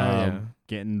him yeah.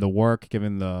 getting the work,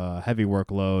 given the heavy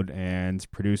workload, and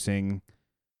producing.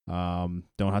 Don't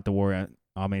have to worry.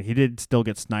 I mean, he did still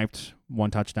get sniped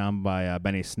 1 touchdown by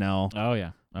Benny Snell. Oh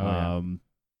yeah.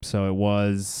 So it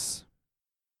was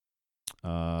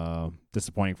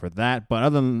disappointing for that, but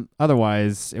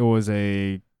otherwise, it was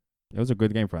a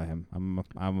good game for him.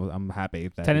 I'm happy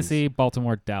that Tennessee,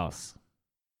 Baltimore, Dallas.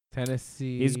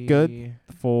 Tennessee. he's good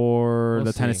for We'll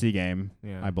the see. Tennessee game,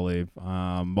 Yeah. I believe.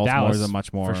 Baltimore Dallas, is a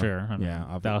much more for sure. I mean,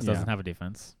 yeah. Dallas doesn't have a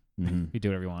defense. Mhm. You do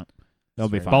whatever you want. They'll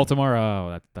be That's fine. Baltimore,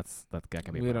 that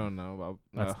can be. We a problem. don't know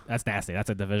about. That's nasty. That's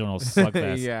a divisional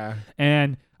slugfest. Yeah.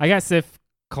 And I guess if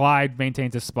Clyde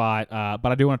maintains his spot, but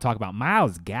I do want to talk about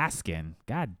Myles Gaskin.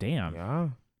 God damn.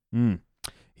 Yeah.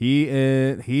 He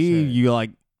Shit. you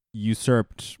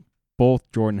usurped both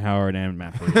Jordan Howard and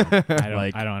Matt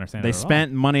Breida. I don't understand. They that at all.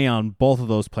 spent money on both of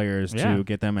those players Yeah. to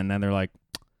get them, and then they're like,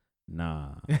 Nah.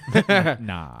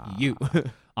 Nah. You.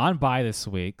 On bye this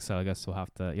week, so I guess you'll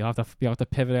have to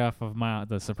pivot off of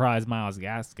the surprise Myles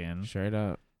Gaskin, Straight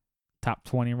up. top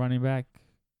 20 running back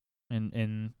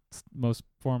in most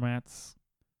formats.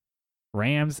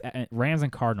 Rams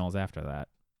and Cardinals after that.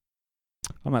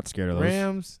 I'm not scared of those.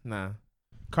 Rams, nah.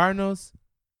 Cardinals,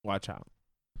 watch out.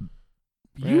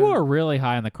 You Rams. are really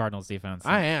high on the Cardinals defense.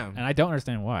 I am. And I don't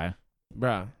understand why.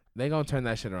 Bruh, they gonna turn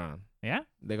that shit around. Yeah?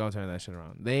 They gonna turn that shit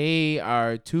around. They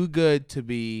are too good to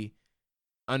be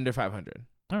under 500.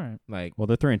 All right. Like, Well,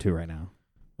 they're 3-2 right now.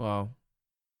 well,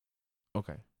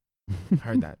 okay.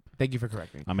 Heard that. Thank you for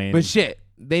correcting. I mean, But shit,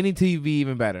 they need to be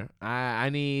even better. I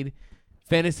need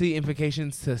fantasy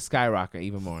implications to skyrocket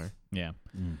even more. Yeah.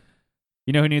 mm.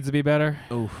 You know who needs to be better?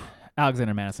 Oof.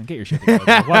 Alexander Madison. Get your shit together.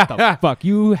 man. What the fuck?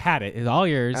 You had it. It's all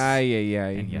yours. Yeah.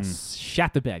 and you Mhm.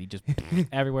 shat the bed. You just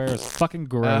everywhere. It was fucking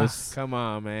gross. Come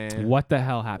on, man. What the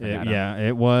hell happened? Adam? Yeah,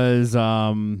 it was.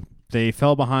 They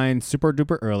fell behind super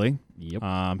duper early.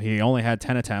 Yep. He only had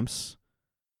 10 attempts.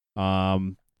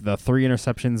 The 3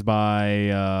 interceptions by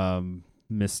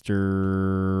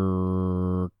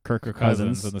Mr. Kirk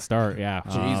Cousins. in the start. Yeah.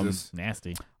 Jesus.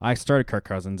 Nasty. I started Kirk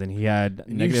Cousins, and he had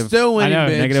You negative still winning, I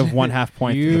know, bitch. negative 1/2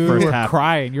 point in You the first were half.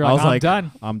 crying. You're I like, was I'm like,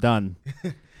 done. I'm done.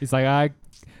 He's like, I.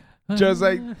 Just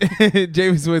like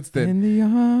James Winston. In the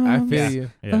arms I feel Yeah.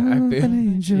 you. Yeah. I of feel an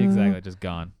angel. Exactly. Just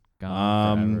gone.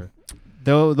 Gone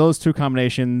forever. Those two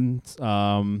combinations,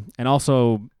 and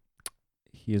also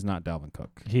he is not Dalvin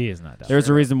Cook. He is not done. There's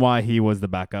a reason why he was the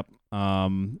backup.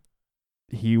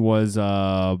 He was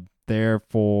there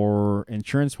for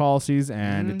insurance policies,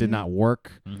 and it did Mhm. not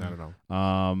work. Not at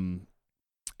all.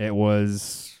 It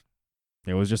was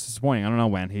just disappointing. I don't know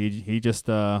when he just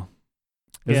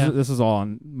Yeah. this is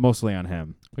all mostly on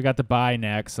him. We got the bye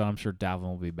next, so I'm sure Dalvin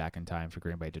will be back in time for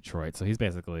Green Bay Detroit. So he's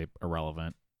basically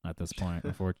irrelevant at this point.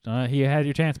 He had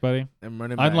your chance, buddy. And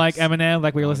running Unlike backs. Eminem,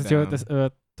 like we Calm listened to down.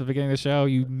 at the beginning of the show,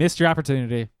 you missed your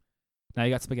opportunity. Now you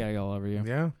got spaghetti all over you.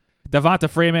 Yeah. Devonta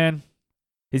Freeman,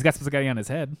 he's got spaghetti on his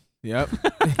head, Yep.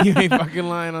 You ain't fucking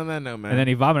lying on that note, man. and then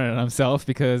he vomited on himself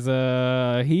because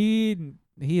he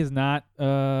is not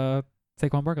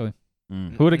Saquon Barkley.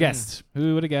 Who would have guessed?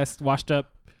 Who would have guessed? Washed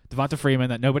up Devonta Freeman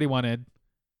that nobody wanted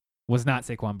was not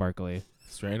Saquon Barkley.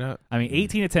 Straight up. I mean,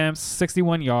 18 attempts,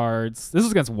 61 yards. This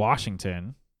was against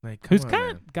Washington, Like, come who's on, kind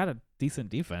man. of got a decent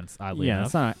defense, oddly Yeah, enough.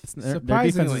 it's not. Their defense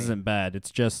Surprisingly. isn't bad.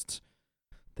 It's just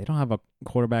they don't have a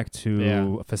quarterback to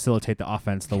Yeah. facilitate the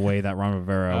offense the way that Ron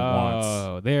Rivera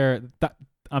wants.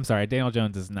 I'm sorry, Daniel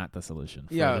Jones is not the solution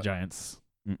for Yeah. the Giants.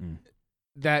 Mm-mm.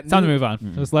 That It's time to new- move on.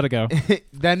 Mm-mm. Just let it go.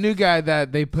 that new guy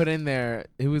that they put in there,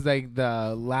 he was like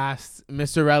the last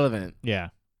Mr. Relevant. Yeah.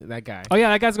 That guy. Oh yeah,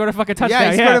 that guy scored a fucking touchdown.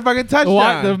 Yeah, he scored a fucking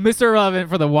touchdown. The Mr. Relevant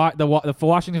for the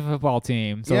Washington football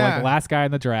team. So like Yeah. the last guy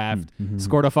in the draft Mhm.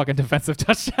 scored a fucking defensive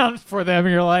touchdown for them,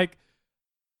 and you're like,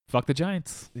 fuck the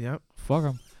Giants. Yep. Fuck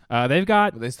them. They've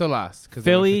got But they still lost. 'cause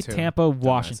they Philly, went for two. Tampa,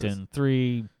 Washington.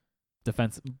 3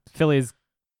 defense. Philly's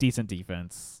decent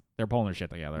defense. They're pulling their shit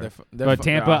together. But Tampa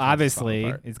their offense obviously fell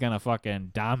apart. is gonna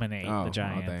fucking dominate Oh, all the day.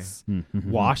 Giants. Mhm.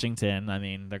 Washington, I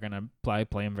mean, they're gonna play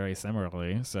them very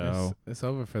similarly. So It's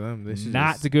over for them. They should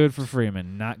not just- good for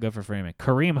Freeman. Not good for Freeman.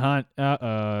 Kareem Hunt. It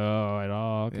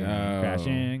all came Yo.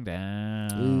 crashing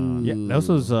down. Ooh. Yeah,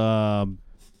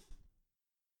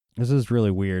 this is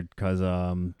really weird because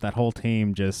that whole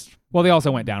team just Well, they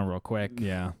also went down real quick.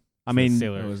 yeah. I The mean,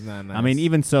 Steelers. It was not nice. I mean,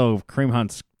 even so, Kareem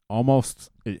Hunt's almost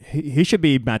he should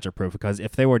be matchup proof because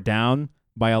if they were down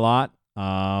by a lot,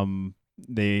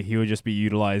 he would just be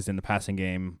utilized in the passing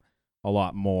game a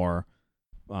lot more,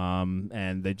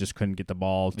 and they just couldn't get the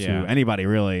ball to Yeah. anybody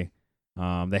really.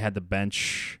 They had the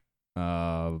bench.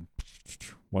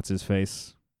 What's his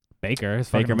face? Baker.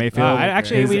 Baker Mayfield.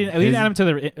 Actually, His- we didn't his- add him to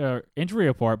the injury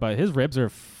report, but his ribs are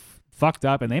fucked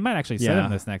up, and they might actually sit Yeah.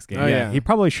 him this next game. Oh, yeah. He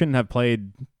probably shouldn't have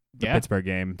played the Yeah. Pittsburgh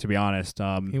game, to be honest.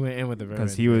 he went in with the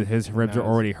Because his ribs are Now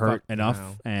already he's hurt fucked enough,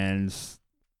 now. and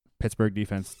Pittsburgh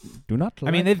defense do not. I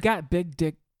mean, like- they've got Big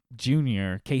Dick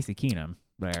Jr. Casey Keenum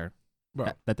there. Bro,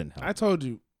 that didn't help. I told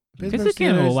you. Casey Pittsburgh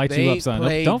Keenum will Steelers, light you they up, son.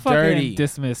 play Don't fucking dirty.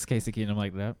 dismiss Casey Keenum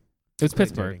like that. It was Play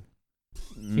Pittsburgh.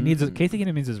 dirty. He needs Mm. Casey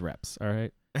Keenum needs his reps. All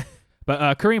right.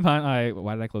 But Kareem Hunt,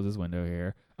 why did I close this window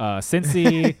here?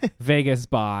 Cincy, Vegas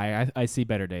bye. I see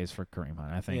better days for Kareem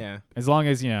Hunt. I think Yeah. as long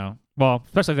as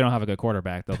especially if they don't have a good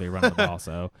quarterback, they'll be running the ball.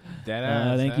 So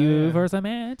thank you for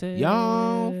semantics.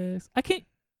 Y'all. I can't.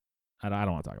 I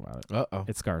don't want to talk about it. Uh-oh.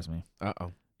 It scars me.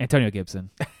 Uh-oh. Antonio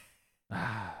Gibson.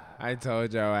 I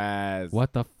told your ass.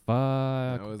 What the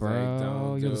fuck, was bro? like,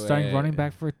 don't You're the do starting it. running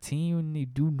back for a team and you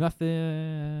do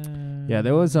nothing. Yeah,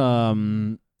 there was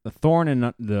the thorn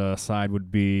in the side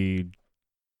would be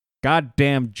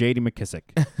goddamn J.D.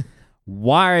 McKissick.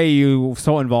 Why are you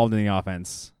so involved in the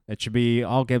offense? It should be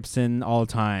all Gibson all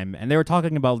the time. And they were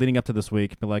talking about leading up to this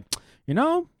week, but like,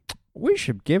 we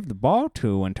should give the ball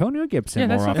to Antonio Gibson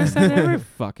more that's what often. they said every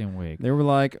fucking week. They were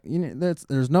like,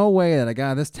 there's no way that a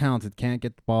guy this talented can't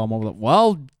get the ball more.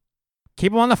 Well,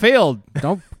 keep him on the field.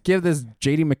 Don't give this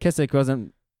J.D. McKissick, who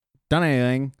hasn't done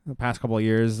anything the past couple of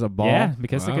years, a ball. Yeah,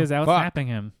 because Wow. is out Fuck. snapping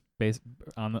him based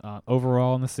on the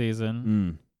overall in the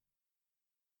season.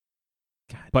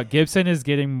 But Gibson is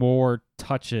getting more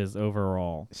touches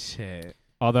overall. Shit.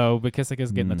 Although McKissick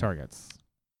is getting the Mm. targets.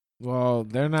 Well,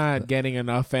 they're not getting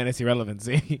enough fantasy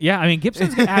relevancy. Yeah, I mean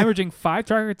Gibson's averaging 5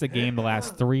 targets a game the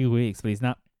last 3 weeks, but he's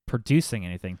not producing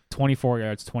anything. 24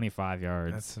 yards, 25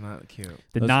 yards. That's not cute.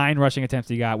 The Those- 9 rushing attempts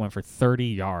he got went for 30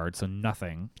 yards, so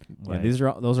nothing. Yeah, Like, those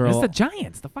are it's all the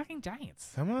Giants, the fucking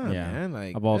Giants. Come on, Yeah. man.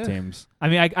 Like of all ugh. teams. I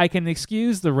mean, I can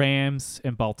excuse the Rams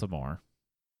and Baltimore,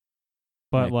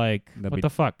 but that'd what be- the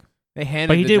fuck? They handed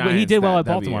But he the did Giants well that at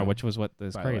Baltimore, W, which was what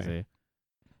is by the way. crazy.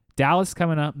 Dallas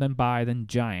coming up, then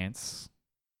Giants.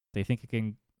 Do you think he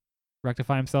can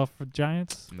rectify himself for the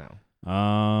Giants? No.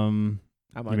 I'm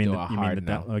I'm you gonna mean do the, a you mean hard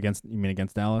the, no.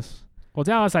 against Dallas? Well,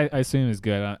 Dallas, I assume, is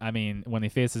good. I mean, when he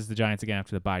faces the Giants again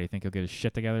after the bye, do you think he'll get his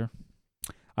shit together?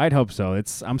 I'd hope so.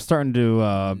 I'm starting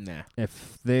to Nah.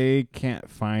 if they can't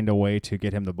find a way to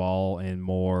get him the ball in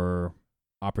more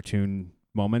opportune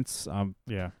moments,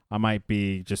 Yeah. I might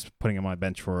be just putting him on my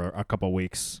bench for a couple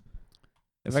weeks.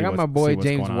 If See I got what's- my boy see what's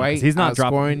James going on. 'Cause White, he's not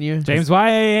scoring you. James White,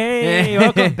 hey,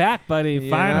 welcome back, buddy. You know,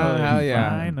 Finally. hell yeah.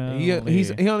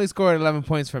 Finally. He only scored 11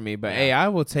 points for me, but Yeah. hey, I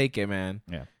will take it, man.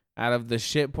 Yeah. Out of the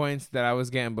shit points that I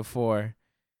was getting before,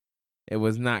 it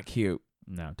was not cute.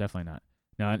 No, definitely not.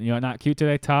 No, not cute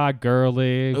today. Todd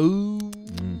Gurley. Ooh.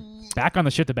 Back on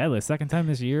the shit to bed list. Second time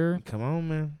this year. Come on,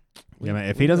 man. Yeah, man,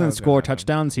 if We he know doesn't what's score gonna happen.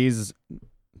 touchdowns, he's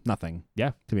nothing.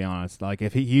 Yeah. To be honest, like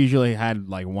if he usually had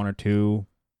like 1 or 2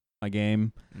 a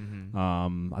game,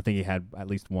 Mhm. I think he had at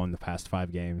least 1 the past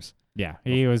 5 games. Yeah,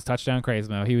 he was touchdown crazy.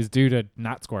 Though. He was due to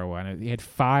not score one. He had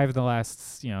 5 in the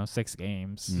last 6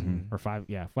 games, Mhm. or 5.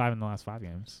 Yeah, 5 in the last 5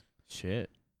 games. Shit.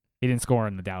 He didn't score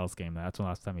in the Dallas game. That's the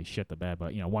last time he shit the bed.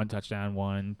 But 1 touchdown,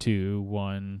 1, 2,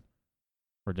 1.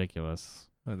 Ridiculous.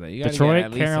 What was that? You gotta get Detroit,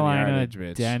 at least some Carolina, yardage,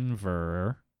 bitch.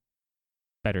 Denver.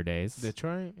 Better days.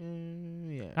 Detroit.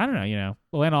 Yeah. I don't know.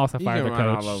 Atlanta also You fired can the run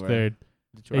all coach. over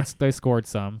Detroit. They scored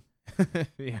some.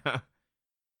 Yeah.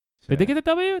 Did they get the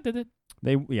W? Did it?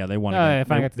 They won. Yeah, again.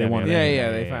 if I got the they W, won. Yeah, again.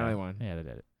 yeah, they finally won. Yeah, they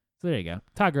did it. So there you go.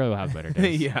 Todd Gurley will have better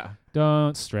days. Yeah.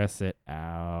 Don't stress it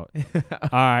out. All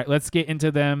right, let's get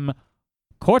into them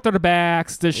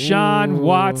quarterbacks. Deshaun Ooh.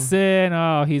 Watson.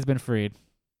 Oh, he's been freed.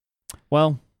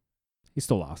 Well, he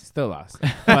still lost. Still lost.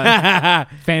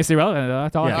 Fantasy relevant. Though.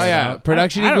 That's all. Yes. Oh yeah,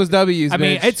 production I don't- equals W's. I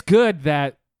mean, bitch. it's good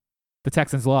that the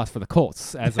Texans lost for the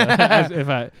Colts. That's a good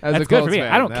for Colts me.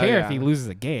 fan, I don't hell care yeah. if he loses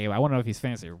a game. I want to know if he's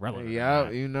fantasy relevant. or Yeah,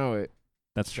 not. you know it.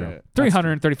 That's true. Shit.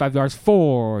 335 yards,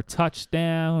 4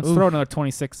 touchdowns. Oof. Throw another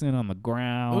 26 in on the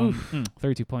ground. Oof.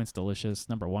 32 points, delicious.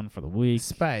 Number 1 for the week.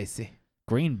 Spicy.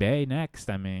 Green Bay next.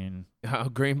 I mean, How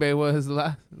Green Bay was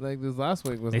this last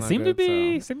week was. they not seem to good,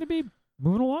 be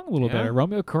moving along a little Yeah. bit.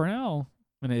 Romeo Cornell,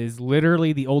 and is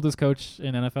literally the oldest coach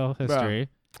in NFL history.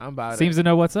 So I'm about Seems to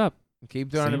know what's up. it.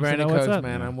 Keep throwing the seems to Brandon know what's coach, up.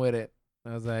 man. Yeah. I'm with it.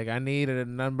 I was like, I need a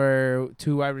number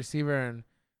 2 wide receiver, and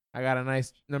I got a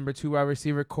nice number 2 wide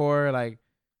receiver core. Like,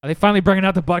 Are they finally bringing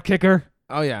out the butt kicker?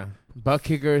 oh yeah, butt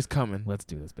kicker is coming. Let's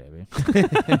do this, baby.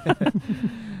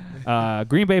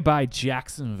 Green Bay by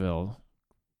Jacksonville.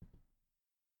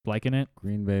 Liking it?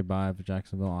 Green Bay by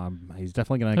Jacksonville. He's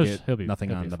definitely gonna get He'll be nothing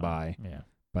he'll on be the fine. bye, Yeah.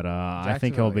 but I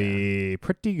think he'll be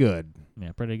pretty good.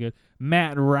 Yeah, pretty good.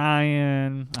 Matt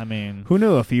Ryan. I mean, Who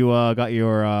knew if you got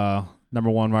your number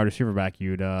 1 wide receiver back,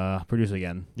 you'd produce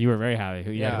again? you were very happy.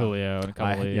 You had Yeah. Julio in a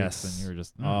couple leagues, yes. and you were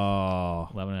just Oh,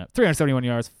 loving it. 371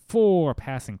 yards, 4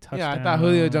 passing touchdowns. Yeah, I thought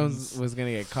Julio Jones was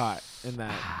gonna get caught in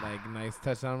that like nice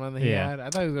touchdown run that he Yeah. had. I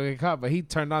thought he was gonna get caught, but he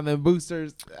turned on the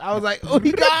boosters. I was like, oh,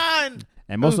 he gone.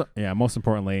 and most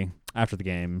importantly, after the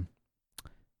game,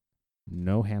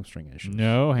 no hamstring issues.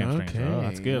 No hamstrings. Okay, Oh,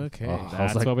 that's good. okay. Oh, I was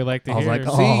That's like- what we like to I was hear. like,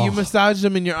 oh. See, you massaged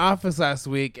him in your office last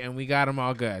week, and we got him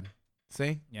all good.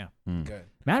 See, Mm. good.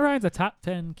 Matt Ryan's a top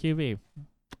 10 QB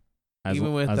As Even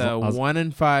l- with as a l- as-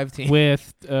 1-5 team.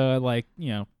 with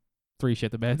 3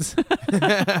 shit the beds.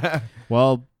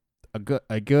 Well, a good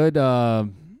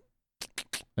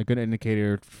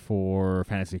indicator for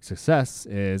fantasy success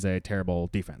is a terrible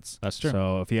defense. That's true.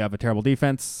 So if you have a terrible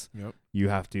defense, Yep. you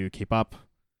have to keep up.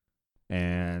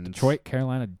 And Detroit,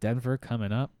 Carolina, Denver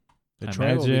coming up. The I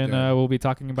Detroit will be imagine good. we'll be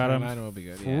talking about him Carolina will be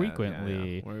good. Yeah,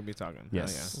 frequently. yeah. We're gonna be talking.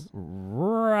 Yes.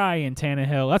 Ryan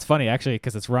Tannehill. That's funny, actually,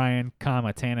 because it's Ryan,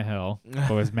 Tannehill.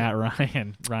 Or it's Matt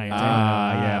Ryan. Ryan Tannehill.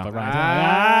 yeah. But Ryan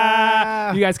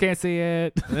Tannehill. You guys can't see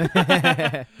it.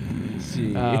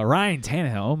 Gee. Ryan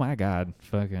Tannehill. Oh, my God.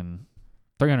 Fucking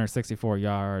 364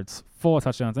 yards, 4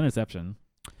 touchdowns, interception.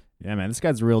 Yeah, man, this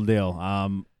guy's the real deal.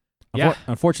 Yeah.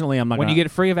 Unfortunately, I'm not When gonna... you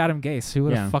get free of Adam Gase, who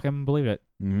would have Yeah. fucking believed it?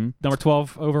 Mm-hmm. Number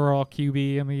 12 overall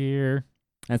QB in the year.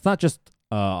 And it's not just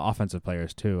offensive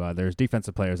players, too. There's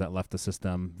defensive players that left the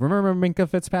system. Remember Minka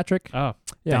Fitzpatrick? Oh,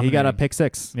 Yeah, he got a dominating. pick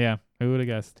 6. Yeah, who would have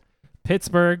guessed?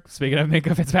 Pittsburgh, speaking of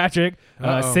Minka Fitzpatrick,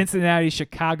 Uh-oh. Cincinnati,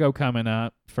 Chicago coming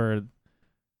up for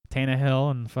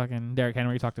Tannehill and fucking Derrick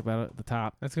Henry. Talked about it at the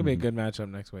top. That's gonna be a good matchup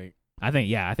next week. I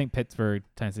think Pittsburgh,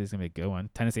 Tennessee is going to be a good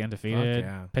one. Tennessee undefeated.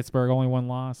 Fuck yeah. Pittsburgh only 1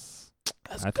 loss.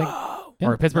 I think.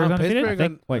 Or Pittsburgh's No, undefeated? Pittsburgh I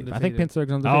think. Wait, I think undefeated.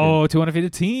 Pittsburgh's undefeated. Oh, 2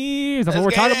 undefeated teams. That's what we're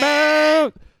Let's talking get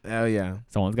about. Hell yeah.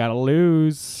 Someone's got to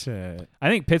lose. Shit. I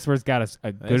think Pittsburgh's got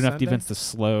a good enough Sunday? defense to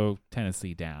slow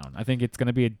Tennessee down. I think it's going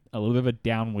to be a little bit of a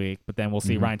down week, but then we'll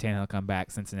see Mhm. Ryan Tannehill come back,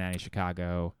 Cincinnati,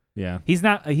 Chicago. Yeah. He's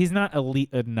not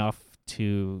elite enough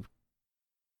to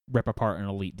rip apart an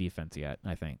elite defense yet,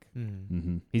 I think.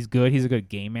 Mm-hmm. He's good. He's a good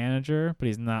game manager, but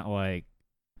he's not like,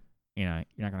 you're not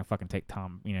going to fucking take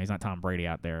he's not Tom Brady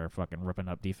out there fucking ripping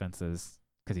up defenses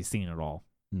because he's seen it all.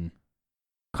 Mm.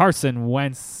 Carson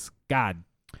Wentz, God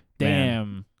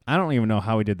damn. I don't even know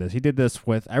how he did this. He did this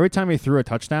with every time he threw a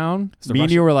touchdown. So Me and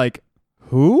Russian- you were like,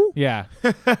 "Who? Yeah.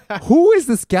 Who is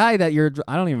this guy that you're?"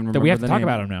 I don't even remember. That we have to the talk name.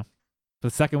 about him now. For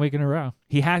the second week in a row.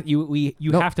 He has you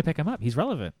No. have to pick him up. He's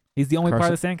relevant. He's the only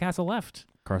part of the sandcastle left.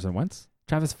 Carson Wentz.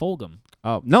 Travis Fulgham.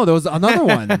 Oh no, there was another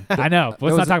one. I know. But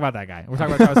let's was not talk about that guy. We're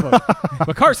talking about Travis Fulgham.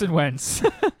 But Carson Wentz.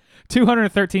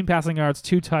 213 passing yards,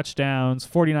 2 touchdowns,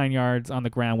 49 yards on the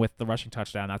ground with the rushing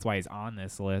touchdown. That's why he's on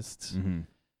this list. Mm-hmm.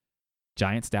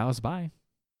 Giants Dallas bye.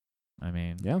 I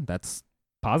mean, Yeah, that's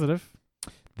positive.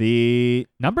 the.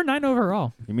 Number 9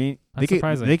 overall. I mean, That's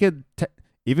surprising. They could.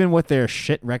 Even with their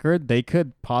shit record, they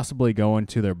could possibly go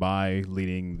into their bye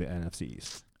leading the NFC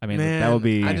East. I mean, Man, that would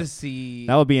be- I just see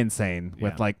That would be insane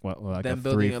with Yeah. like what like them a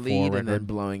building 3-4 a lead and then record.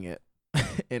 blowing it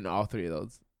in all 3 of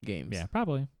those games. yeah,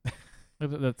 probably.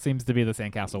 That seems to be the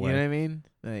sandcastle You way. know what I mean?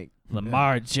 Like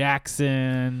Lamar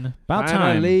Jackson. About time.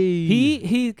 finally.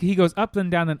 He goes up and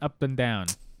down and up and down.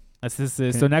 That's this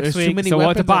is so next There's too week. many So we'll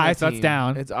have to weapons on buy. that So that's team.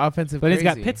 down. It's offensive. But he's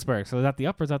got crazy. Pittsburgh. So is that the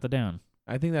up or is that the down?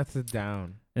 I think that's the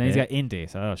down. And then he's Yeah. got Indy.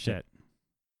 So oh shit.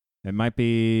 It might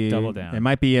be Double down. It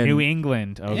might be in. New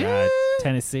England. Oh god.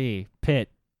 Tennessee. Pitt.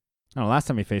 Oh, last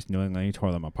time he faced New England, he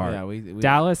tore them apart. Yeah, we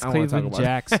Dallas. I don't wanna talk Cleveland. about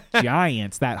Jacks.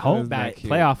 Giants. That was that not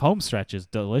cute. playoff home stretch is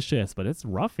delicious, but it's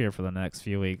rough here for the next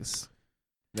few weeks.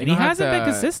 They And he gonna have hasn't been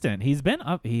to- consistent. He's been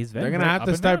up. He's been. They're gonna very have up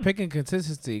to and start down. picking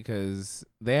consistency because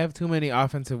they have too many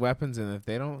offensive weapons, and if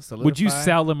they don't solidify, Would you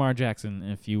sell Lamar Jackson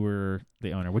if you were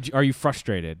the owner? Are you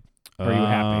frustrated? Are you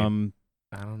happy?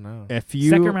 I don't know. If you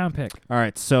Second round pick. All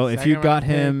right, so if Second you got round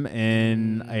pick. him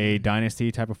in a Mm. dynasty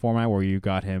type of format where you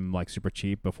got him like super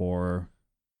cheap before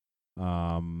Sure,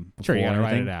 you before gotta write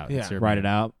anything, it out. Yeah. It's your write money. it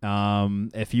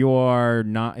out. If you are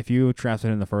not, if you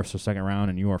drafted in the first or second round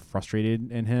and you are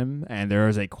frustrated in him, and there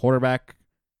is a quarterback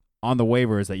on the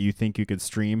waivers that you think you could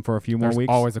stream for a few more There's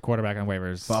weeks, always a quarterback on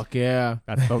waivers. Fuck yeah.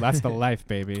 That's the life,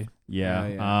 baby. yeah.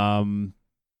 Yeah,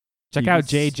 Check You out could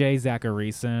JJ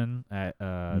Zacharyson at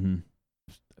mhm.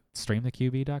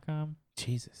 streamtheqb.com.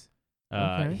 Jesus.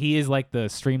 Uh, Okay. He is like the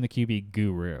stream the QB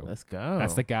guru. Let's go.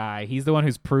 That's the guy. He's the one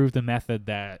who's proved the method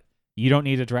that you don't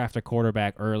need to draft a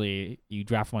quarterback early. You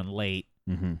draft one late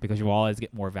Mhm. because you will always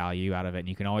get more value out of it, and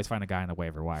you can always find a guy on the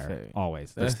waiver wire. Say,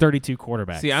 Always. There's that's- 32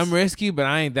 quarterbacks. See, I'm risky, but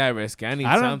I ain't that risky. I need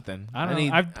I don't- something. I don't know.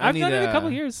 need, I've I need done it a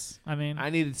couple years. I mean, I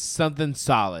needed something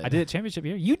solid. I did it championship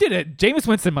year. You did it. Jameis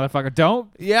Winston, motherfucker. Don't.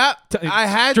 Yep. T- I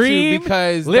had stream, to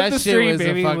because live that the shit stream, was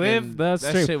baby. a fucking, Live the that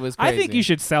stream. shit was I crazy. think you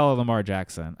should sell Lamar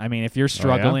Jackson. I mean, if you're yeah?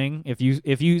 struggling, if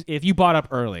you bought up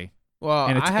early, Well,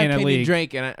 in a- I have in a Kenny league.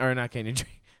 Drake or not Kenny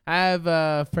Drake. I have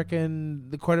freaking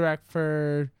the quarterback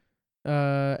for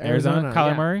Arizona. Kyler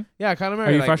yeah. Murray. Yeah, Kyler Murray.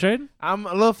 Are you like, frustrated? I'm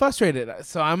a little frustrated,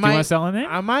 so I Do you want might. to sell in it?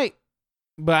 I might,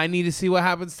 but I need to see what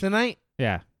happens tonight.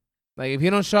 Yeah. Like if you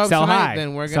don't show up Sell tonight, high.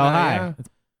 then we're gonna Sell high. yeah. It's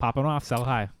popping off. Sell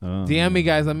high. DM me,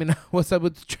 guys. Let me know what's up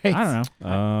with the trades. I don't know. How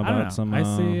I don't know. about some? I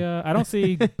see. I don't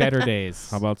see better days.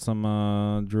 How about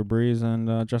some Drew Brees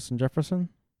and Justin Jefferson?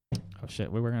 Oh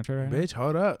shit, we were gonna trade right now? Bitch,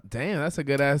 hold up. Damn, that's a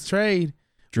good ass trade.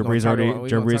 Drew gonna Brees talk already. about- we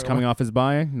Drew gonna Brees talk coming off his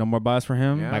bye. No more buys for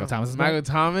him. Yeah. Michael Thomas is Michael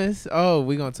Thomas. Oh,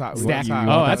 we gonna talk. we gonna Stack. You talk. want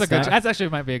Oh, that that's a good. stack? That's actually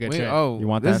might be a good We- trade. oh, You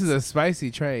want this that? is a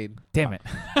spicy trade. Damn it.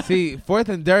 See, 4th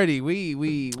and dirty.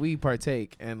 We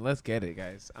partake, and let's get it,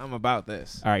 guys. I'm about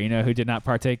this. All right, you know who did not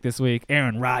partake this week?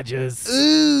 Aaron Rodgers.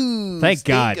 Ooh, Thank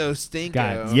God. Stinko.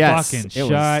 Got Yes, fucking it was-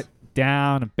 shut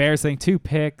down. Embarrassing. 2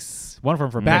 picks. One of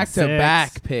them for Back pick to 6.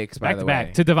 back picks, by Back the to way.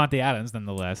 back to Devontae Adams,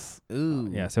 nonetheless. Ooh,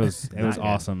 Yes, it was. It Not was good.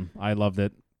 awesome. I loved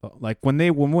it. Like when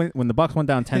the Bucks went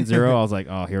down 10-0, I was like,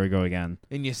 oh, here we go again.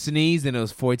 and you sneezed, and it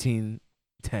was 14-10.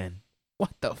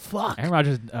 What the fuck? Aaron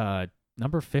Rodgers,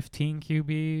 number 15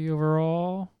 QB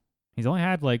overall. He's only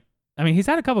had he's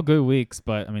had a couple good weeks,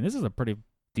 but I mean, this is a pretty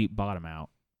deep bottom out.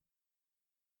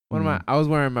 I was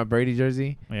wearing my Brady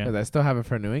jersey Yeah. because I still have it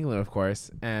for New England, of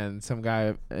course. And some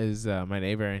guy is my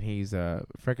neighbor, and he's a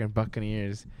freaking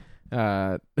Buccaneers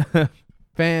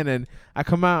fan. And I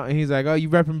come out, and he's like, "Oh, you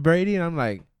repping Brady?" And I'm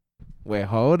like, "Wait,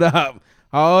 hold up."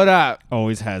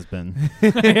 Always has been.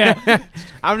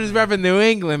 I'm just repping New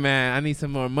England, man. I need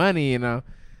some more money,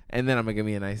 And then I'm gonna give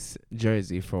me a nice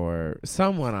jersey for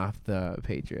someone off the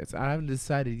Patriots. I haven't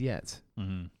decided yet.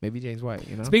 Mm-hmm. Maybe James White.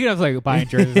 Speaking of buying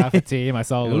jerseys off the team, I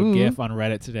saw a little Ooh. GIF on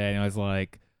Reddit today, and it was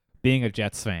like being a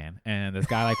Jets fan, and this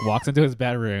guy walks into his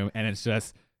bedroom, and it's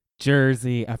just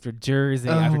jersey after jersey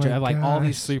Oh after my jersey, all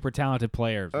these gosh. super talented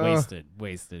players, Ugh. wasted.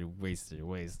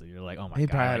 You're like, oh my He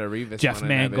god, probably had like, a Revis Jeff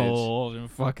one in that bitch. Mangold and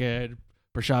fucking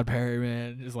Rashad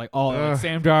Perryman, just like all Ugh.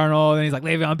 Sam Darnold, and he's like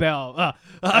Le'Veon Bell.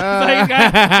 Like,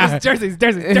 guys, jerseys,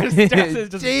 just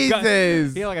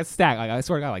Jesus. he had like a stack. Like I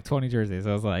swear to God, like 20 jerseys.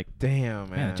 I was like, Damn,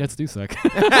 man, man. the Jets do suck.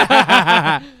 Like,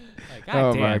 God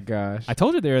Oh damn. my gosh. I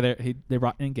told you they were there. They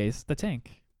brought in Gase the tank.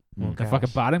 Oh, They're gosh.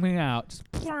 fucking bottoming out, just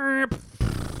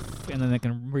and then they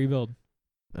can rebuild.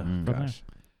 Oh, Mm. gosh.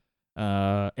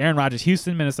 Aaron Rodgers,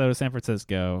 Houston, Minnesota, San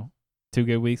Francisco. 2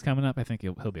 good weeks coming up. I think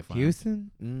he'll be fine.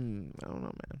 Houston? I don't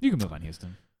know, man. You can move on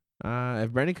Houston.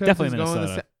 If Brandon Cooks Definitely is going to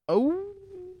Minnesota.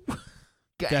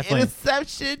 got Definitely.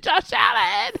 interception, Josh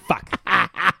Allen. Fuck.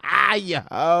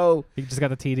 Yo. He just got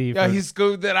the TD. Yo, for, he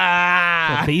scooped it.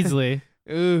 for Beasley.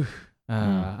 Ooh.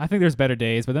 I think there's better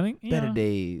days, but I think Better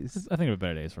days. I think there are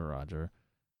better days for Roger.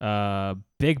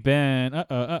 Big Ben.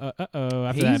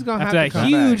 After He's gonna have that to come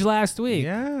huge back. last week.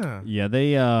 Yeah. Yeah,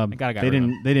 they gotta get rid of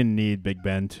him. didn't need Big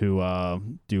Ben to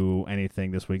do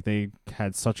anything this week. They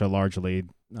had such a large lead.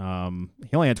 He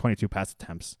only had 22 pass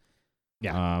attempts.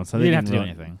 Yeah. So He they didn't have to do really-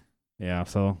 anything. Yeah,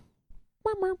 so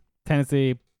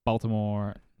Tennessee,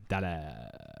 Baltimore,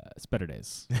 it's better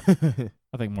days.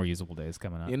 I think more usable days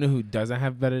coming up. You know who doesn't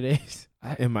have better days?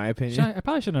 In my opinion. I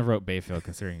probably shouldn't have wrote Bayfield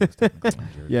considering he was technically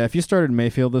injured. yeah, if you started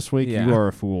Mayfield this week, Yeah. you are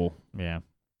a fool. Yeah.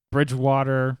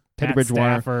 Bridgewater, Teddy Matt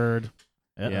Bridgewater. Stafford.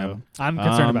 Yeah. Uh-oh. I'm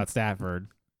concerned Um, about Stafford.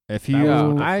 If That you was-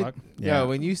 Yo, I fuck? Yeah. Yo,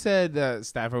 when you said that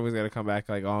Stafford was gonna come back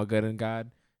like all good and God,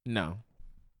 no,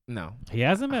 He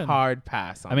hasn't been. hard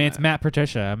pass. On I mean, it's that. Matt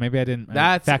Patricia. Maybe I didn't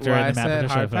That's factor why in the I Matt said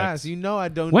Patricia hard effects. pass. You know, I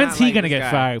don't. When's not he like gonna this get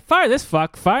guy. fired? Fire this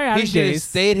fuck. Fire Adam He should have Gase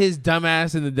stayed his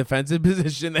dumbass in the defensive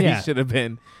position that Yeah. he should have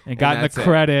been, and gotten the that's it.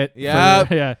 credit. Yep.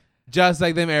 For, yeah. just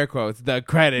like them air quotes. The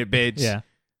credit, bitch. Yeah.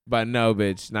 But no,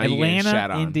 bitch. Now you getting Atlanta,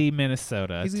 shat on. Indy,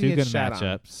 Minnesota. He's gonna 2 get good shat on.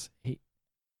 matchups.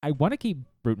 I want to keep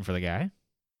rooting for the guy.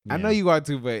 I know you want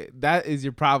to, but that is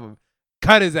your problem.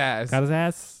 Cut his ass. Cut his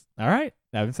ass. All right.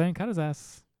 I've been saying cut his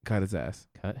ass. Cut his ass.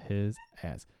 Cut his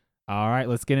ass. All right,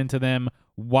 let's get into them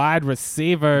wide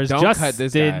receivers. Don't Justin cut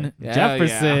this guy. Hell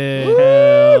Jefferson.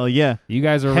 yeah. Hell yeah. You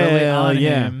guys were really Hell on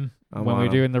yeah. him I'm when we on were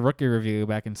him. doing the rookie review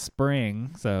back in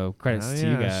spring. So credits Hell to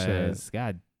you yeah, guys.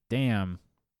 God damn.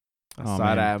 I Oh, saw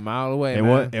man. that a mile away. It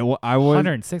man. was I was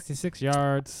 166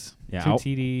 yards, Yeah, 2 I'll-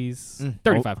 TDs,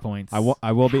 35 points.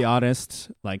 I will be honest,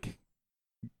 like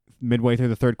midway through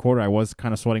the third quarter, I was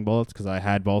kind of sweating bullets because I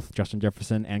had both Justin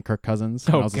Jefferson and Kirk Cousins.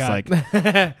 And Oh, I was God. just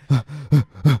like,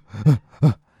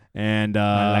 and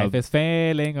My life is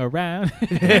failing around.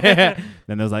 then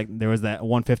there was that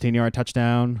 115-yard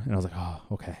touchdown, and I was like, oh,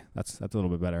 okay, that's a little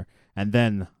bit better. And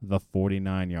then the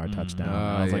 49-yard touchdown.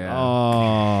 I was like, yeah.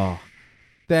 oh,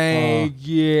 Thank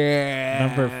you.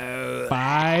 Number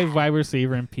 5 wide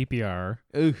receiver in PPR.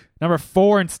 Ooh. Number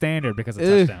 4 in standard because of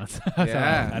Ugh. touchdowns.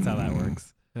 Yeah. That's how that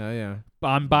works. Hell yeah.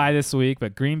 I'm by this week,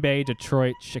 but Green Bay,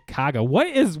 Detroit, Chicago. What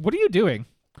are you doing,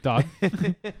 dog?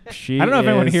 she. I don't know if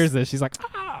anyone is- hears this. She's like,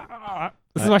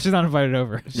 this is why she's not invited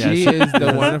over. Yeah, She she- is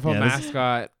the wonderful Yeah, this-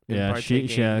 mascot. in yeah, she-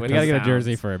 partaking we We with gotta the get a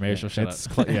jersey sounds. for her. Maybe she'll shut It's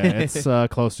up.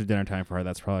 it's close to dinner time for her.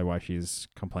 That's probably why she's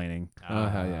complaining. Oh,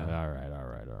 hell yeah. All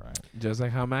right. Just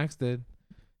like how Max did.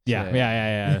 Yeah, Shit.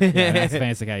 yeah. Max the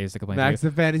Fantasy Cat used to complain. Max too.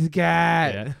 the Fantasy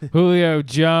Cat. Yeah. Julio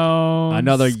Jones.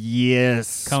 Another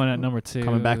yes. coming at number 2.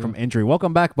 Coming back from injury.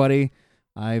 Welcome back, buddy.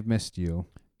 I've missed you.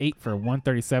 8 for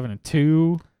 137 and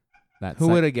 2. That Who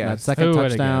would've guessed? That second Who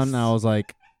would've touchdown, guessed? I was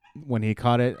like, when he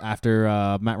caught it after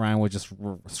Matt Ryan was just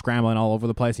scrambling all over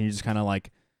the place, and he just kind of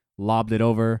like lobbed it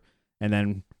over, and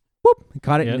then whoop, he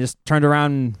caught it Yep. and just turned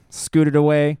around and scooted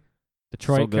away.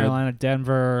 Detroit, So good. Carolina,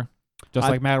 Denver. Just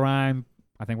I- like Matt Ryan,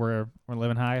 I think we're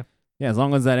living high. Yeah, as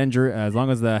long as that injury, as long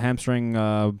as the hamstring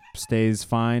stays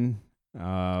fine,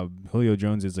 Julio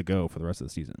Jones is a go for the rest of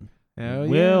the season. Hell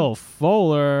Will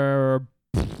Fuller,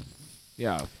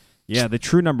 yeah. Yeah, the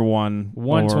true number one.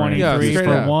 123 Yeah, straight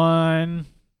for up. 1.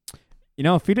 You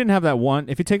know, if he didn't have that one,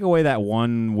 if you take away that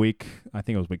 1 week, I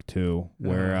think it was week 2,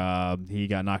 where he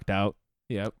got knocked out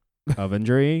Yep. of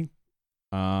injury,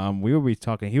 we would be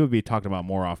talking. He would be talked about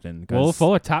more often. 'Cause Will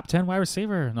Fuller, top 10 wide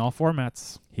receiver in all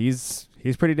formats. He's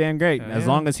pretty damn great. Hell As yeah.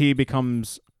 long as he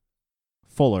becomes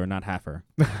Fuller, not Haffer.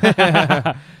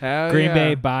 Hell Green yeah.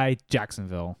 Bay by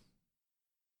Jacksonville.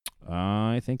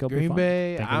 I think he'll be Green fine.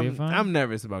 Bay. Think it'll be fun? I'm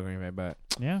nervous about Green Bay, but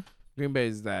Yeah, Green Bay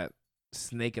is that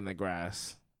snake in the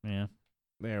grass. yeah.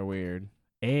 They're weird.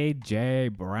 A.J.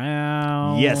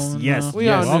 Brown. Yes, yes, We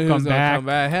yes. all knew he Welcome was gonna back. come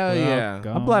back. Hell yeah.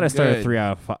 Welcome. I'm glad I started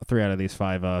Good. 3 out of these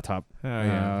 5 top Hell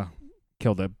yeah.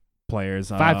 killed it players.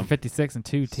 5 for 56 and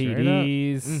 2 straight up.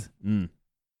 TDs. Mm.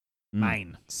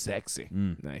 9. Sexy.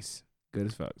 Mm. Nice. Good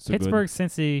as fuck. So good. Pittsburgh,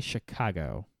 Cincy,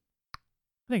 Chicago. I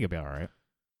think it'll be all right.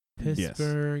 Yes.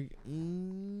 Pittsburgh.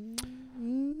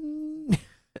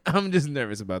 I'm just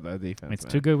nervous about that defense. I mean, it's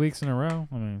man. 2 good weeks in a row.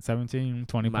 I mean, 17,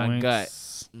 20 My points.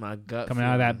 gut. My gut. Coming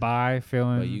out of that bye, But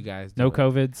feeling you guys. no do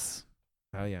it. COVIDs.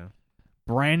 Hell yeah.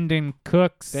 Brandon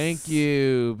Cooks. Thank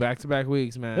you. Back to back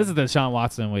weeks, man. This is the Sean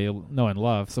Watson we know and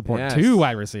love. Support Yes. 2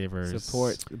 wide receivers.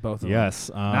 Support both of them. Yes.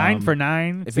 9 for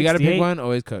 9. If you got to pick 68, one,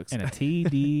 always Cooks. and a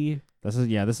TD. This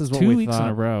is what 2 we weeks in a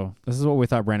thought. row. This is what we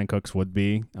thought Brandon Cooks would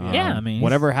be. Yeah, I mean, he's-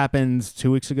 whatever happens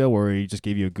 2 weeks ago, where he just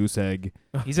gave you a goose egg.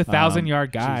 He's a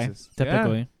 1,000-yard guy, Jesus.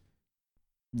 typically.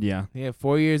 Yeah, Yeah,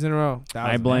 4 years in a row.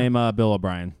 I blame Bill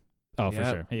O'Brien. Oh, for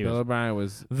sure. He Bill was O'Brien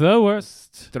was the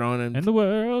worst throwing him. in the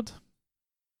world.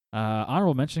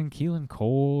 Honorable mention: Keelan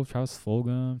Cole, Travis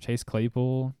Fulgham, Chase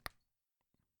Claypool.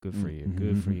 Good for you.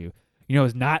 Good for you. You know,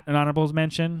 it's not an honorable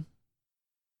mention.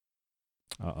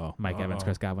 Uh Mike Evans, Uh-oh.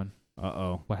 Chris Godwin.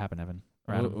 oh. What happened, Evan?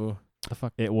 Or Adam? Ooh. The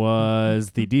fuck? It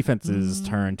was the defense's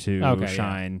turn to Okay, yeah.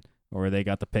 shine, where they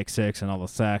got the pick six and all the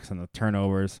sacks and the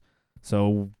turnovers.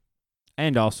 So,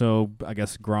 and also, I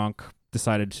guess Gronk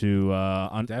decided to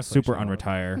Definitely super show up.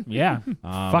 unretire. Yeah.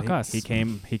 Fuck us. He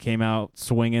came out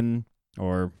swinging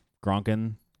or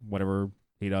Gronkin, whatever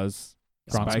he does.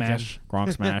 Gronk Spike smash.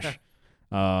 Gronk smash.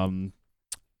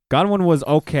 Godwin was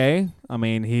okay. I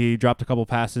mean, he dropped a couple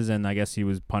passes, and I guess he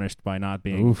was punished by not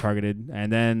being targeted.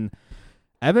 And then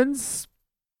Evans,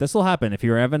 this will happen if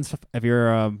you're Evans. If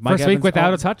you're Mike First week Evans,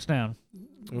 without a touchdown.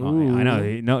 I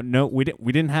know. We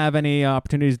didn't have any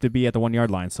opportunities to be at the 1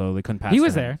 yard line, so they couldn't pass. He to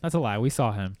was him. there. That's a lie. We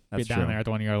saw him That's get down true. there at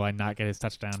the 1 yard line, not get his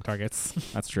touchdown targets.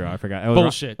 That's true. I forgot. It was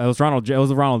Bullshit. It was Ronald. It was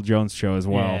the Ronald Jones show as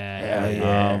well.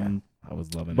 Yeah. I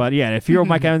was loving But yeah, if you're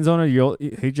Mike Evans owner,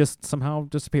 he just somehow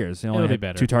disappears. He only It'll be had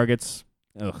better. 2 targets.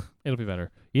 Ugh. It'll be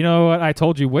better. You know what I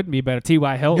told you wouldn't be better?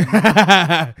 T.Y. Hilton.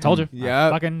 it. Told you. I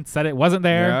Yep. fucking said it wasn't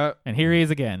there. Yep. And here he is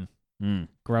again. Mm.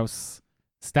 Gross.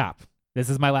 Stop. This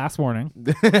is my last warning.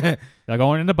 If They're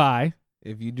going into bye.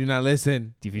 you do not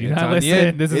listen, If you do it's not on listen,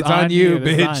 you. this is It's on you,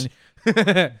 This is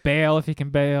bitch. on- bail if you can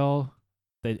bail.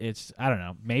 It's I don't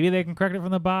know. Maybe they can correct it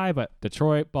from the bye, but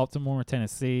Detroit, Baltimore,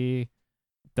 Tennessee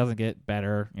doesn't get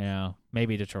better. You know,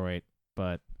 maybe Detroit,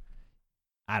 but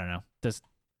I don't know. Just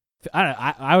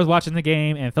I was watching the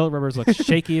game and Philip Rivers looked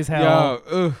shaky as hell.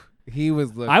 Yo, he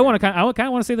was looking. I kind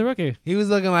of want to see the rookie. He was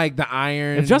looking like the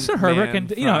Iron. If Justin Herbert Man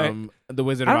can- you know, from the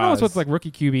Wizard I of don't know Oz. what's with like rookie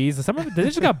QBs. Some of it, they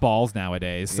just got balls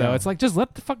nowadays. So Yeah. it's like just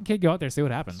let the fucking kid go out there, see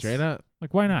what happens. Straight up.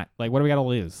 Like why not? Like what do we got to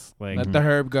lose? Like Let the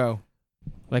Herb go.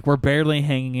 like we're barely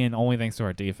hanging in only thanks to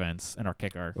our defense and our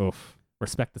kicker. Oof.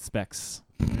 Respect the specs,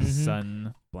 Mhm.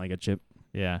 son. Blanket chip.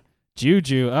 Yeah.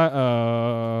 Juju.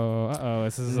 Uh-oh.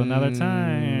 This is another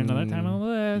time. Another time on the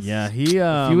list. Yeah, he.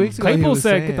 A few weeks ago, he Claypool was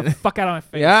said, saying, "Get the fuck out of my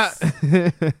face."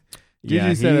 Yeah. Yeah,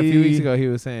 Juju said a few weeks ago he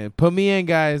was saying, "Put me in,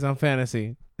 guys, on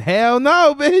fantasy." Hell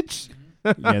no, bitch.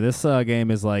 Yeah, this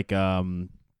game is like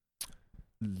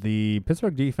the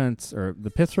Pittsburgh defense or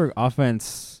the Pittsburgh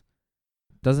offense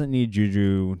doesn't need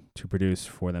Juju to produce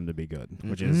for them to be good,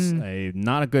 which is Mhm.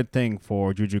 not a good thing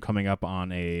for Juju coming up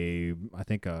on a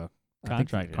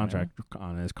Contract, contract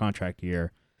on his contract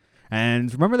year.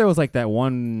 And remember, there was like that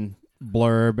one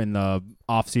blurb in the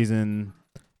offseason,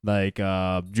 like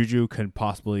Juju could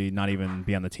possibly not even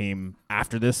be on the team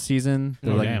after this season.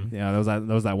 Oh, Like, damn. there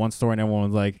was that one story, and everyone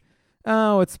was like,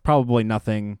 "Oh, it's probably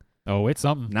nothing." Oh, it's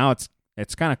something. Now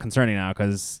it's kind of concerning now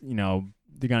because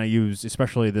they're gonna use,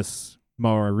 especially this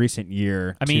more recent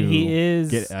year. I mean, to he is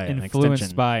get, an influenced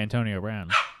extension. by Antonio Brown.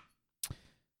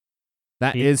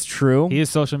 That he- is true. He is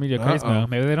social media crazy. Uh-oh.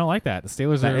 Maybe they don't like that. The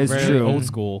Steelers That are is very true. old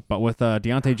school. But with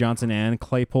Deontay Johnson and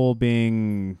Claypool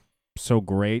being so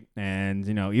great, and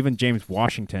even James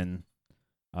Washington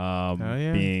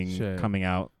yeah? being Shit. coming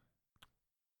out,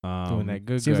 Doing that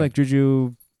good. seems good. like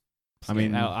Juju. I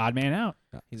mean, Odd man out.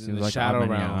 He's in seems the like shadow odd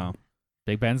man realm. out.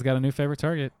 Big Ben's got a new favorite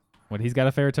target. When he's got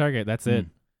a favorite target, that's it. Mm.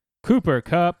 Cooper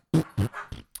Cup.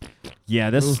 Yeah,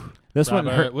 this one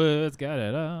Robert hurt. Woods got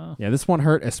it all. Yeah, this one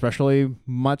hurt especially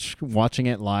much watching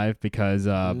it live because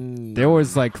Mm. there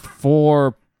was like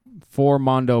four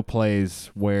Mondo plays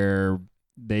where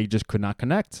they just could not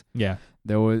connect. Yeah.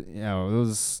 There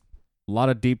was a lot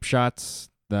of deep shots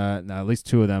that at least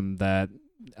two of them that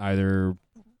either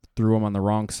threw him on the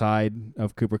wrong side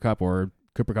of Cooper Cup or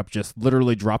Cooper Cup just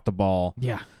literally dropped the ball,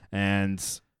 Yeah. and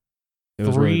it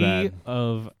was 3 really bad.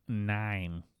 of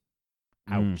 9.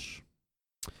 Mm. Ouch.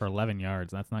 For 11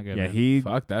 yards. That's not good. Yeah, man. he.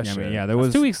 Fuck that Yeah, I shit. mean, yeah, there That's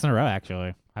was 2 weeks in a row,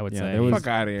 actually. I would Yeah, say. there was- Fuck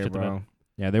out of here, Shit the bro.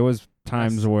 yeah, there was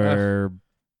times That's- where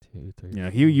 2, 3,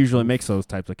 he usually makes those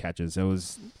types of catches.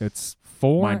 It's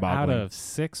 4 out mind-boggling. of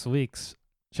 6 weeks.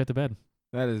 Shit the bed.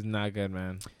 That is not good,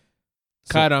 man. so-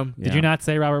 Cut him. Did you not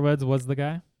say Robert Woods was the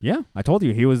guy? Yeah, I told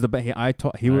you he was the best. I had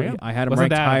him Wasn't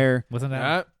ranked Adam. higher. Wasn't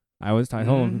that? I told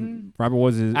him Mhm. Robert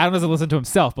Woods is. Adam doesn't listen to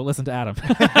himself, but listen to Adam.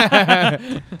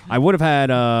 I would have had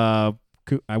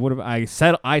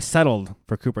I settled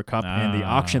for Cooper Cup in the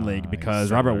auction league Ah, because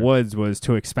you Robert settler. Woods was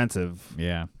too expensive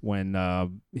Yeah. when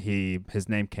his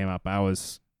name came up. It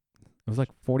was like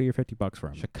 $40 or $50 for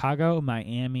him. Chicago,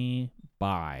 Miami,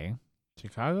 bye.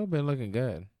 Chicago been looking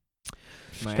good.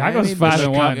 Chicago's Miami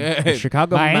been 5-1. looking The good.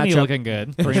 Chicago Miami matchup. looking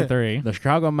good. 3-3. The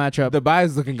Chicago matchup The bye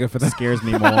is looking good for them. scares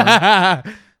me more.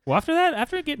 Well,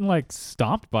 after getting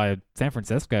stomped by San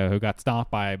Francisco, who got stomped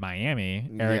by Miami,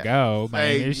 ergo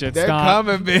Miami Hey, should they're stomp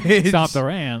coming, bitch. the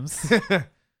Rams.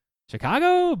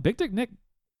 Chicago, Big Dick Nick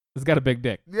has got a big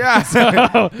dick. Yeah.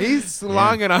 So- He's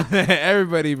slonging on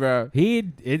everybody, bro.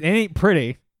 It ain't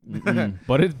pretty, Mm-mm.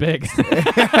 but it's big.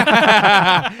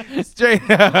 Straight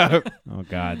up. Oh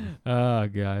God. Oh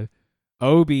God.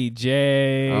 OBJ.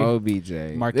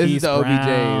 OBJ. Marquise This is the OBJ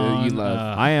that you Brown,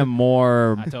 love. I am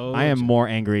more. I told I am you. more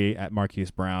angry at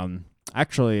Marquise Brown.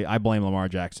 Actually, I blame Lamar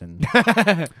Jackson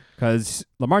because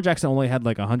Lamar Jackson only had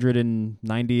like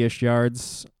 190-ish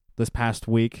yards this past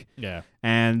week. Yeah.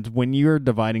 And when you're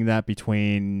dividing that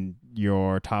between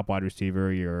your top wide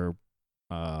receiver, your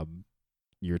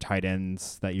tight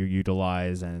ends that you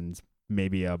utilize, and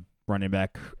maybe a running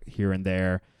back here and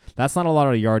there, that's not a lot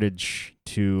of yardage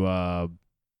to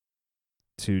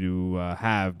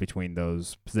have between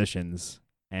those positions.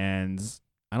 And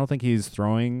I don't think he's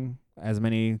throwing as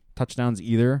many touchdowns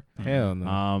either. Hell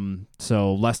no.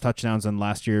 So less touchdowns than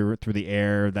last year through the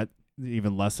air. That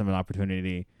even less of an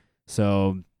opportunity.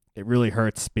 So it really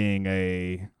hurts being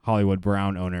a Hollywood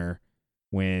Brown owner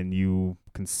when you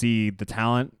can see the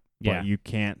talent, but Yeah. you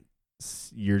can't.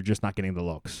 You're just not getting the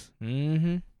looks.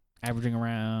 Mm-hmm. Averaging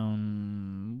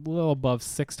around a little above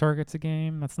 6 targets a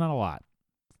game. That's not a lot.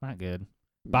 It's not good.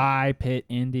 Bye, Pitt,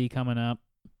 Indy coming up.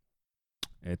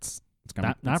 It's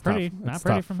gonna Not it's pretty. tough. Not It's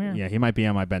pretty tough. from here. Yeah, he might be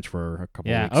on my bench for a couple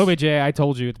Yeah, weeks. OBJ, I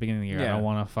told you at the beginning of the year. I Yeah. don't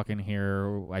want to fucking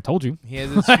hear. I told you. He has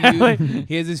his few.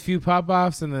 He has his few pop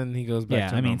offs, and then he goes back. Yeah,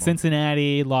 to I mean normal.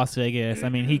 Cincinnati, Las Vegas. I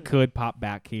mean, he could pop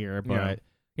back here, but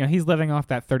he's living off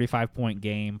that 35-point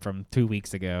game from 2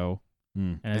 weeks ago,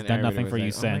 Mm. and has And done everybody nothing was for you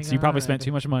like, "Oh my since. You probably spent God."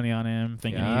 too much money on him,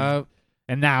 thinking Yup.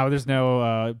 and now there's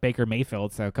no Baker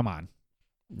Mayfield. So come on,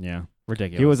 Yeah,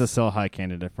 ridiculous. he was a sell high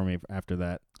candidate for me after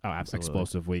that oh, absolutely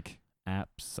explosive week.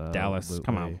 Absolutely. Dallas,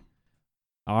 come on.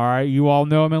 All right, you all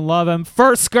know him and love him.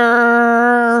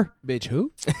 Fursker. Bitch,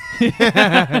 who?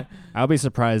 I'll be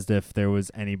surprised if there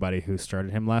was anybody who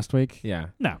started him last week. Yeah.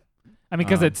 I mean,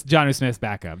 because it's Jonnu Smith's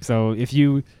backup. So if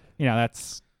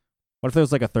that's What if there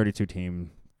was like a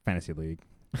 32-team fantasy league?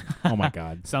 Oh my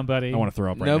God, somebody. I want to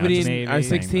throw up right Nobody now. in just maybe. our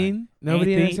saying 16.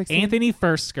 Nobody in our 16. Anthony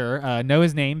Fursker. Know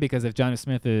his name because if Jonnu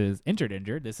Smith is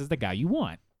injured, this is the guy you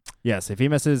want. that. Yes, if he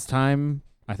misses time,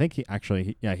 I think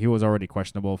he was already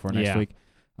questionable for next Yeah. week.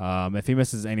 If he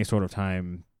misses any sort of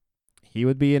time, he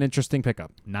would be an interesting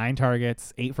pickup. 9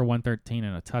 targets, 8 for 113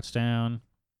 and a touchdown.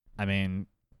 I mean,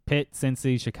 Pitt,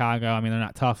 Cincy, Chicago. I mean, they're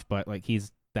not tough, but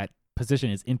that position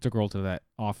is integral to that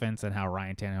offense and how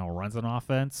Ryan Tannehill runs an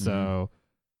offense. So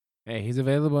Hey, he's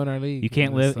available in our league. You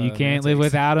can't live. You can't live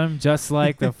Mantics. without him. Just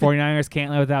like the 49ers can't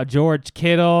live without George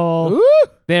Kittle.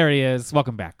 Woo! There he is.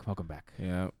 Welcome back. Welcome back.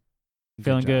 Yeah.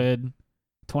 Feeling job. good.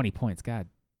 20 points. God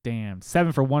damn.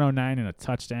 7 for 109 and a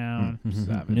touchdown.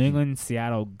 Savage. New England,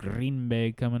 Seattle, Green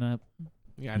Bay coming up.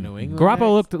 You got New England.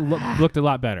 Garoppolo next? looked a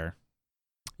lot better.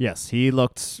 Yes, he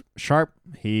looked sharp.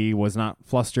 He was not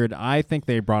flustered. I think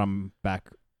they brought him back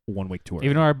 1 week too early.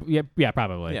 Even our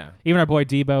probably. Yeah. Even our boy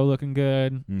Debo looking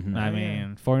good. Mhm. I Oh,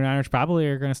 mean, 49ers probably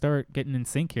are going to start getting in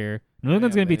sync here. New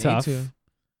England's Yeah, going to be they need tough. to.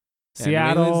 Yeah,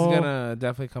 Seattle, New England's gonna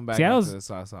definitely come back Seattle's- after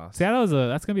the sauce. Seattle's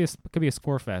that's going to be could be a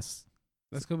score fest.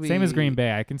 That's gonna be Same as Green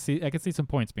Bay. I can see some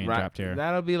points being Right. dropped here.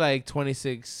 That'll be like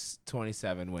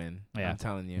 26-27 win. Yeah. I'm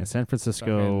telling you. Yeah, San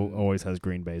Francisco Fucking- always has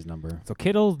Green Bay's number. So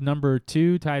Kittle's number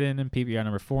 2 tight end in PPR,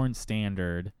 number 4 in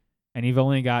standard, and you've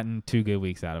only gotten 2 good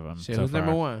weeks out of him. Shit, so who's far.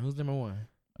 number one? Who's number one?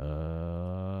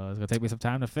 It's gonna take me some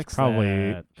time to fix probably-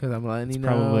 that Because I'm letting It's you know.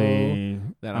 probably.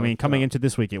 that I I'm mean, coming drunk. into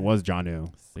this week, it was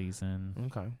Jonnu, season.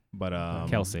 Okay. but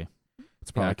Kelsey.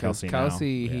 It's probably Kelsey. now.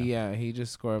 Kelsey, he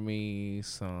just scored me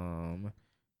some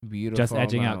beautiful. Just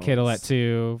edging out Kittle at amounts.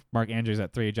 2, Mark Andrews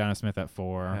at 3, Jonathan Smith at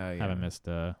 4. Hell yeah. Haven't missed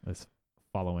this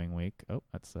following week. Oh,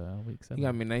 that's week 7. You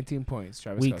got me 19 points,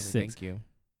 Travis Week Kelce. 6. Thank you.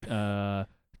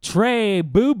 Trey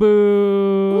Boo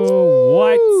Boo.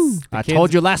 What? The I kids-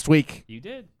 told you last week You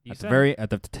did. You at said the very at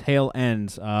the tail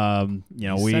end. You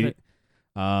know You said we. it.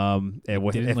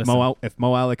 Didn't If listen.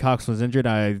 Mo Alley Cox was injured,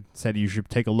 I said you should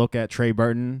take a look at Trey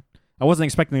Burton. I wasn't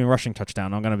expecting a rushing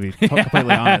touchdown. I'm gonna be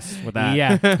completely honest with that.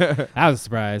 Yeah, that was a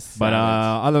surprise. But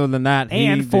other than that,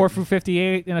 and he 4 for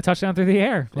 58 and a touchdown through the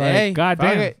air. Like, Hey, goddamn,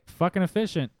 fuck it. fucking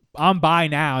efficient. I'm by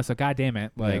now, so goddamn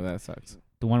it. Like yeah, that sucks.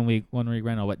 the 1 week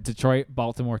rental. But Detroit,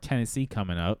 Baltimore, Tennessee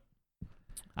coming up.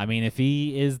 I mean, if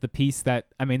he is the piece that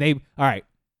all right.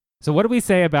 So what did we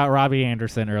say about Robbie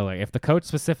Anderson earlier? If the coach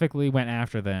specifically went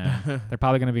after them, they're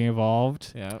probably going to be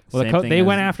involved. Yeah. Well, Same thing they as-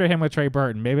 went after him with Trey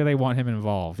Burton. Maybe they want him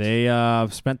involved. They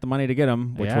spent the money to get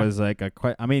him, which Yeah. was like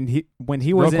I mean, when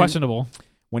he Real was questionable.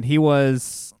 when he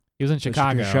was He was in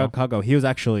Chicago. Chicago, he was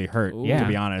actually hurt. Ooh. Yeah. To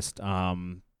be honest,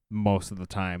 most of the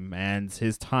time, and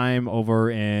his time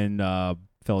over in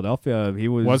Philadelphia, he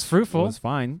was fruitful. Was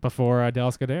fine. Before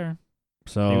Dallas Goedert.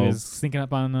 So He was sneaking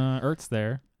up on Ertz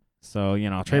there. So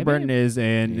Trey Maybe. Burton is an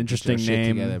Get your interesting shit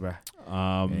name. together, bro.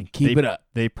 And keep it up.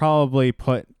 They're probably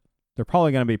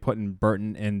going to be putting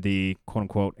Burton in the quote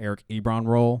unquote Eric Ebron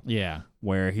role, Yeah.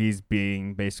 where he's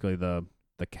being basically the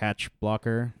catch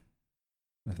blocker,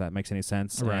 if that makes any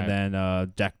sense. Right. And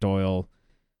then Jack Doyle,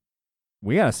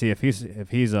 we gotta see if he's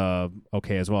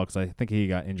okay as well, because I think he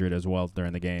got injured as well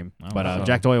during the game. Oh, But wow.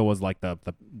 Jack Doyle was like the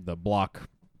block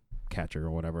catcher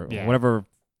or whatever, Yeah. whatever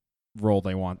role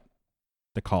they want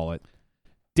to call it.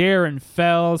 Darren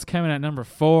Fells coming at number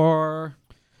 4.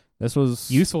 This was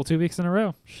Useful 2 weeks in a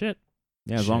row. Shit.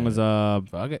 as long as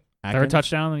Fuck it. Third Atkins,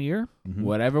 touchdown of the year. mhm.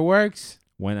 Whatever works.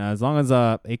 As long as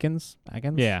Atkins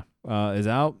Yeah. is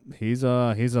out, he's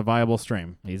a viable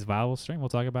stream. He's a viable string. We'll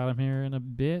talk about him here in a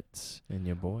bit. And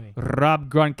your boy.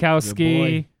 Rob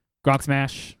Gronkowski. Gronk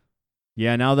smash.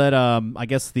 Yeah, now that I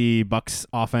guess the Bucks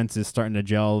offense is starting to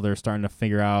gel, they're starting to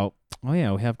figure out. Oh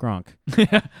yeah, we have Gronk.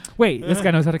 Wait, this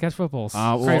guy knows how to catch footballs.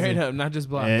 Well, Straight up, not just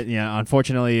block.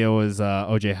 Unfortunately, it was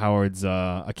OJ Howard's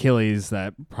Achilles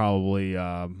that probably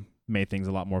made things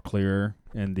a lot more clearer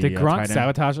in the Did Gronk tight end.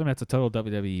 sabotage him? That's a total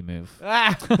WWE move.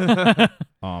 Ah.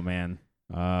 Oh man,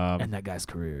 End that guy's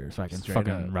career so I can Straight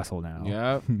fucking up. wrestle now.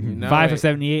 Yep. You know 5 it. for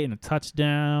 78 and a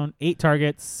touchdown. 8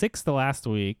 targets, 6 the last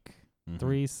week. Mhm.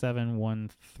 3, 7, 1,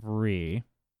 3.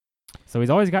 So he's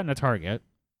always gotten a target.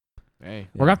 Hey,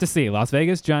 We're gonna have to see Las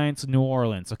Vegas Giants, New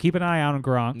Orleans. So keep an eye out on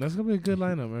Gronk. that's gonna be a good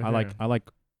lineup. Right I like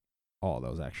all of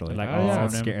those actually. You like all of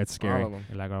it's, them? it's scary. All of them.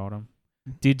 You like all of them?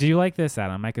 Do you like this,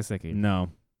 Adam? Mike Gesicki. No,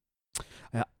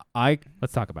 I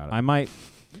Let's talk about it. I might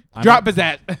Drop his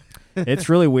at. It's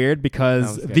really weird because I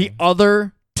was the kidding.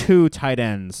 other 2 tight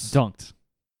ends Dunked.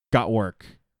 got work.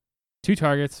 2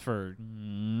 targets for.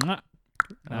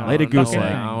 Laid a goose fucking egg.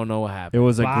 thing. I don't know what It happened.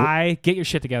 was a Bye. Get your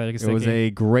shit together, it was Gesicki. a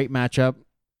great matchup.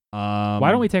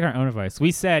 Why don't we take our own advice?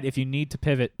 We said if you need to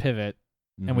pivot,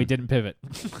 and we Mhm. didn't pivot.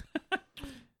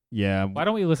 Yeah, Why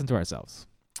don't we listen to ourselves?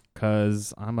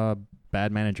 because I'm a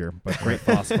bad manager, but great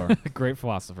philosopher. Great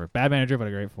philosopher. Bad manager, but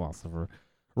a great philosopher.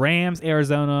 Rams,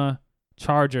 Arizona,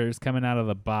 Chargers coming out of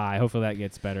the bye. Hopefully that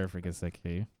gets better for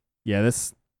Gesicki. Yeah,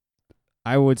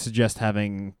 I would suggest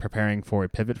preparing for a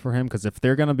pivot for him, because if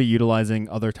they're going to be utilizing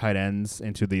other tight ends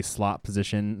into the slot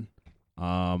position,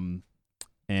 and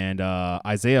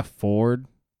Isaiah Ford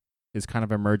is kind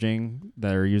of emerging.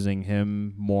 They're using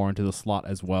him more into the slot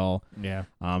as well. Yeah.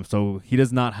 So he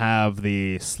does not have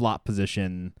the slot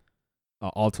position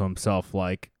all to himself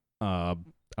like I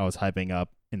was hyping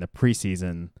up in the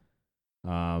preseason.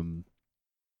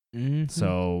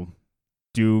 So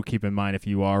do keep in mind if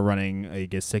you are running a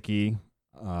Gesicki,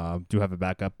 do have a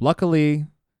backup. Luckily,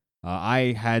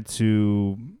 I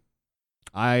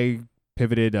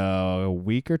pivoted a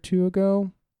week or two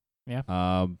ago. Yeah.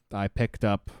 I picked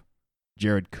up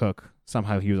Jared Cook.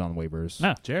 Somehow he was on waivers.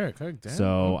 No. Jared Cook, damn.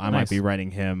 So I might Nice. be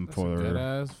writing him That's a good for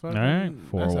ass fucking, Alright.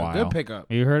 For a that's while. good pickup.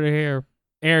 You heard it here.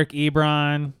 Eric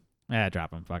Ebron.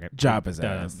 Drop him. Fuck it. Drop his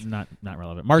ass. Not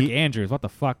relevant. Mark He- Andrews. What the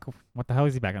fuck? What the hell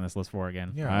is he back on this list for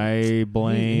again? Yeah. I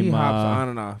blame He hops on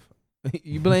and off.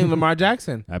 You blame Lamar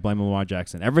Jackson. I blame Lamar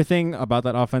Jackson. Everything about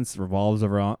that offense revolves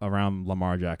around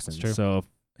Lamar Jackson. It's true. So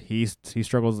if he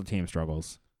struggles, the team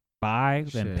struggles. Bye.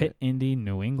 Then Shit. Pitt, Indy,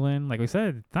 New England. Like we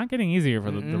said, it's not getting easier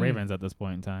for the Mm-mm. Ravens at this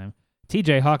point in time.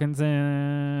 T.J.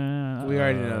 Hawkinson. We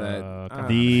already know that. come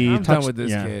on. I'm done with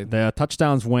this kid. The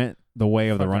touchdowns went the way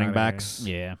of the Fuck running outta here. backs.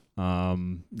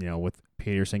 Yeah. With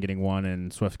Peterson getting 1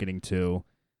 and Swift getting 2.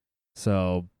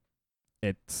 So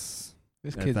This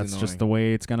kid's that's annoying. just the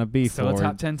way it's gonna be Still a for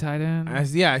top 10 tight end. I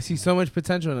see so much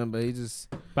potential in him, but he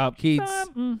just About Keats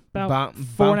about bump-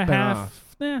 4.5. bumping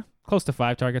off. Close to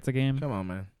 5 targets a game. Come on,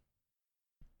 man.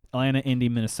 Atlanta, Indy,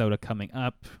 Minnesota coming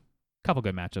up. Couple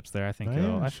good matchups there. I think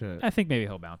Damn, shit. I think maybe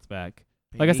he'll bounce back.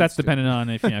 He I guess that's needs to. dependent on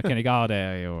if Kenny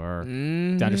Galladay or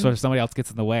DeAndre Swift, somebody else gets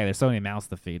in the way. There's so many mouths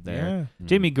to feed there. Yeah.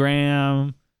 Jimmy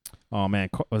Graham, Oh man,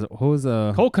 who was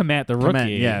Cole Kmet, the Kmet,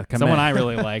 rookie. yeah, Kmet. Someone I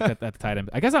really like at the tight end.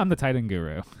 I guess I'm the tight end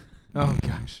guru. Oh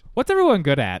gosh. What's everyone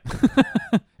good at?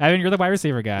 Evan, you're the wide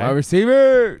receiver guy. Wide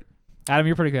receiver. Adam,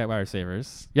 you're pretty good at wide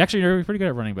receivers. You're pretty good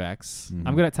at running backs. Mhm.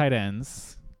 I'm good at tight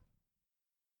ends.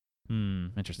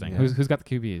 Interesting. Yeah. Who's got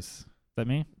the QBs? Is that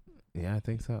me? Yeah, I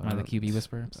think so. Am I the QB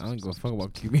whisperer? I don't give a fuck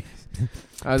about QB.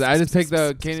 I just picked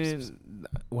the Kenyon.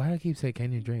 Why do I keep saying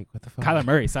Kenyon Drake? What the fuck? Kyler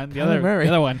Murray, son. The Kyler Murray.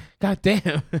 other one. God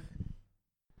damn.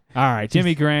 All right,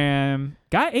 Jimmy Graham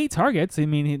got 8 targets. I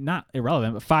mean, he's not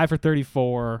irrelevant, but 5 for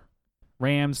 34.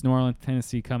 Rams, New Orleans,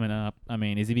 Tennessee coming up. I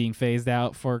mean, is he being phased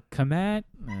out for Kmet?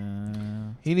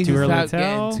 He needs Too to early to stop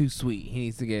tell? getting too sweet. He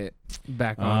needs to get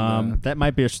back on. that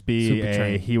might just be Super a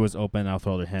train. he was open, I'll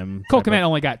throw to him. Cole type of- Kmet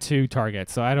only got 2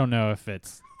 targets, so I don't know if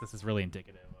this is really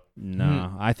indicative.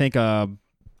 No, I think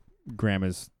Graham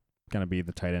is gonna be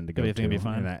the tight end to go You think to he'll be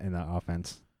fine? in that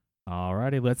offense. All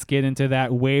righty, let's get into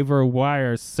that waiver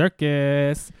wire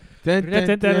circus. Dun, dun,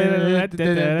 dun, dun, dun, dun,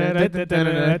 dun, dun,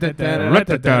 dun, dun,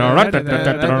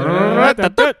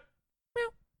 dun.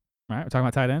 All right, we're talking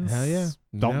about tight ends. Hell yeah.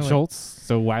 Dalton Schultz,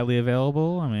 so widely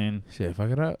available. I mean, Shit,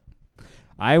 fuck it up.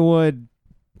 I would.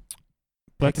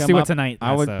 let's pick see him what up. tonight.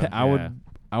 I would. does,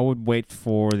 I would wait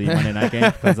for the Monday night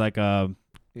game because I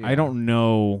don't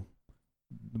know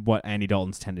what Andy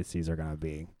Dalton's tendencies are gonna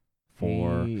be.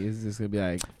 For He is just gonna be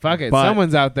like, fuck it, But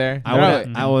someone's out there.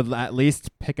 I would at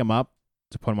least pick him up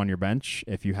to put him on your bench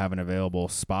if you have an available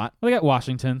spot. Well, they got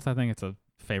Washington, so I think it's a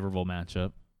favorable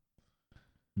matchup.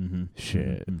 Mm-hmm.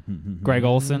 Shit. Greg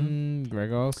Olsen,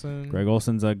 Greg Olsen. Greg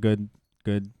Olsen's a good.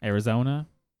 Arizona.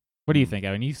 What do you think,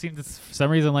 Evan? You seem to, for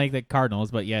some reason, like the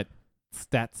Cardinals, but yet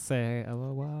stats say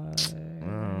otherwise. I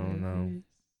don't know.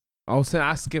 Olsen,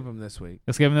 I'll skip him this week.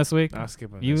 Let's give him this week. I'll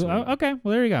skip him this You week. okay?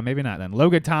 Well, there you go. Maybe not then.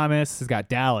 Logan Thomas has got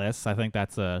Dallas. I think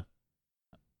that's a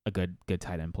good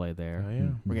tight end play there. Oh, yeah.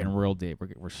 We're getting real deep.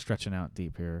 We're stretching out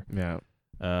deep here. Yeah.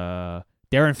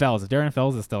 Darren Fells. If Darren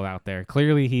Fells is still out there,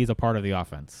 clearly he's a part of the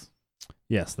offense.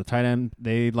 Yes, the tight end.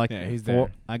 They like. Yeah, he's for-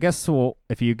 there. I guess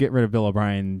if you get rid of Bill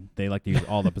O'Brien, they like to use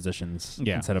all the positions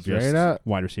Yeah, instead of straight just up.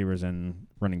 wide receivers and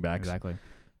running backs. Exactly.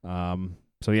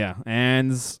 So yeah,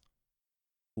 and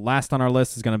last on our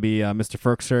list is going to be Mr.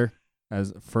 Ferkser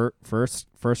as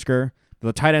Fersker.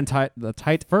 The tight end, the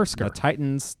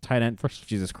Titans tight end.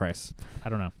 Jesus Christ! I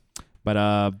don't know.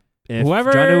 But if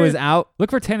Whoever- Jonnu is out,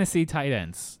 Look for Tennessee tight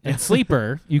ends. In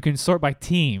Sleeper, you can sort by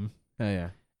team, Oh, yeah.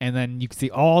 and then you can see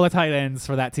all the tight ends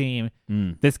for that team.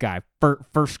 This guy,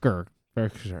 Fersker. For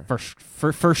sure.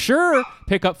 For sure,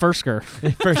 pick up Fersker.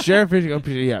 For sure.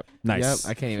 Yep. Nice.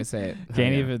 Yep. I can't even say it.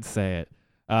 Can't even say it.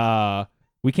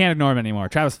 We can't ignore him anymore.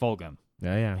 Travis Fulgham.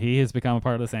 Yeah, yeah. He has become a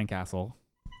part of the sandcastle.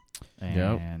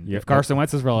 And Yep. if Carson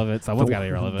Wentz is relevant, someone's got to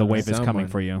be relevant. The wave is Someone. coming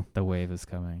for you. The wave is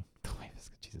coming. The wave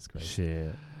is Jesus Christ.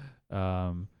 Shit.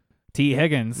 T.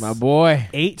 Higgins. My boy.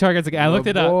 8 targets a game. I My looked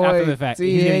it up after boy, the fact. T.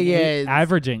 He's getting Higgins.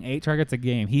 averaging 8 targets a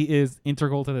game. He is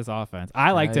integral to this offense.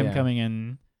 I liked him yeah. coming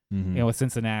in, with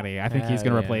Cincinnati. I think he's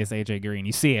Hell going to yeah. replace AJ Green.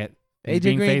 You see it. He's AJ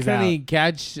being Green phased couldn't out. even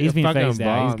catch He's a being fucking phased out.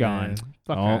 ball, He's gone. man.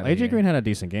 Fuck Oh, outta AJ here. Green had a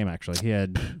decent game actually. He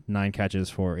had 9 catches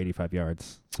for 85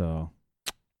 yards. So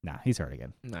Nah, he's hurt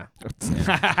again. Nah.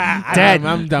 Dead.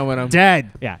 I'm done with him.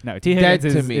 dead. Yeah, no. T. Dead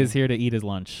Higgins to is, me. is here to eat his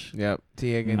lunch. Yep.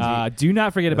 T. Higgins. Do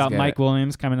not forget Let's about get Mike it.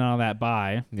 Williams coming out of that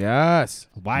bye. yes.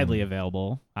 Widely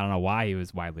available. I don't know why he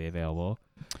was widely available.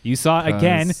 You saw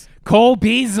again 'Cause- Cole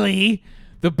Beasley,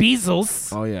 the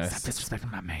Beazles. Oh Stop yes.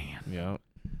 disrespecting my man. Yep.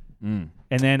 Mm.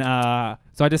 And then,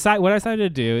 so what I decided to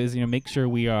do is, make sure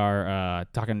we are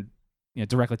talking,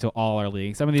 directly to all our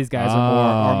leagues. Some of these guys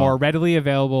are more readily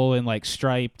available in like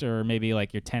striped or maybe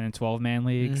like your 10 and 12 man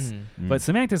leagues. Mhm. But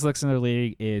Semantics Listener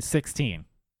League is 16,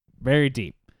 very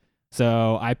deep.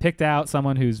 So I picked out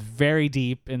someone who's very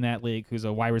deep in that league, who's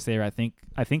a wide receiver. I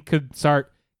think could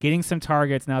start getting some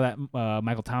targets now that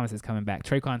Michael Thomas is coming back.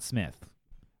 Traquan Smith.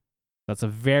 That's a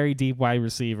very deep wide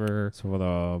receiver.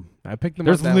 So I picked them.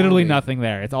 There's up that literally one week. nothing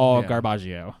there. It's all Yeah.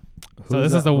 Garbaggio. who's So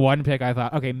this the- is the one pick I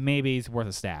thought, okay, maybe he's worth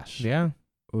a stash. Yeah.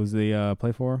 who's the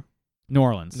play for? New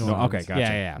Orleans. New No, Orleans. okay, gotcha.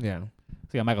 Yeah. Yeah.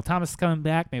 So yeah, Michael Thomas is coming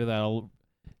back. Maybe that'll,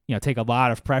 take a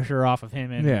lot of pressure off of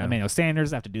him and Yeah. Emmanuel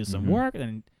Sanders have to do some Mhm. work.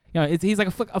 And he's like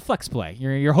a flex play.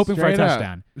 You're hoping Straight for a up.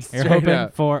 touchdown. You're Straight hoping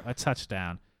up. for a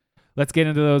touchdown. Let's get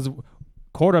into those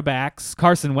quarterbacks.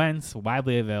 Carson Wentz,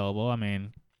 widely available. I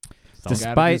mean, Gotta do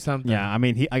Despite, something. yeah, I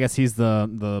mean, I guess he's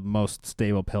the most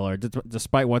stable pillar.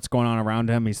 Despite what's going on around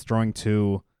him, he's throwing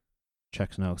to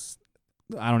checks notes.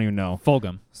 I don't even know.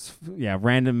 Fulgham. Yeah,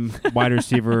 random wide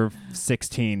receiver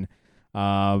 16.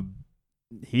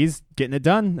 He's getting it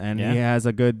done, and Yeah. he has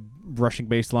a good rushing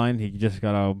baseline. He just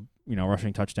got a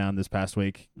rushing touchdown this past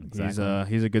week. Exactly.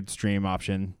 He's a good stream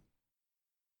option.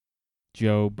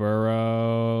 Joe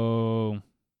Burrow.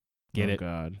 Get Oh, it.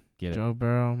 God. Get it. Joe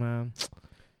Burrow, man.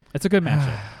 It's a good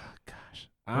matchup. Gosh.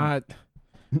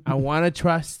 I want to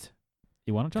trust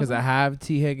You want to because I have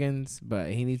T. Higgins,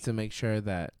 but he needs to make sure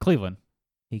that Cleveland.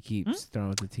 he keeps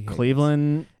throwing to T. Higgins.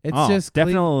 Cleveland. It's oh, just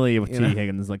definitely with you T. know?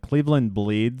 Higgins. Like Cleveland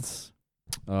bleeds.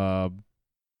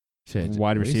 Shit,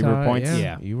 wide we receiver saw it, points.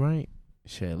 Yeah. You right.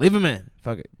 Shit. Leave him in.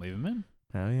 Fuck it. Leave him in.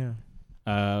 Hell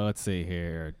yeah. Let's see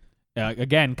here.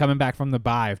 Again, coming back from the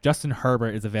bye, if Justin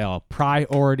Herbert is available,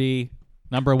 priority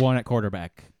number 1 at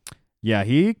quarterback. Yeah,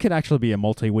 he could actually be a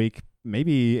multi-week,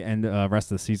 maybe and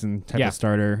rest of the season type Yeah. of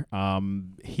starter.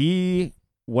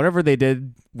 Whatever they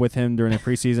did with him during the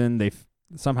preseason, they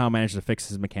somehow managed to fix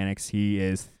his mechanics. He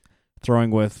is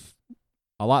throwing with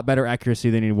a lot better accuracy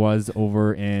than he was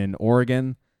over in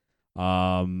Oregon.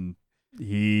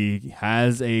 He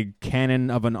has a cannon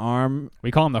of an arm.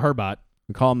 We call him the Herbot.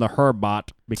 We call him the Herbot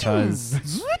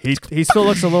because he still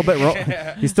looks a little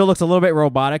bit he still looks a little bit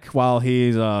robotic while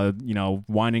he's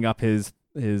winding up his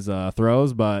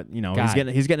throws, but God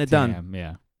he's getting it done. Damn,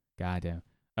 yeah. Goddamn.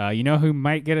 You know who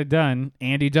might get it done?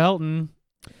 Andy Dalton.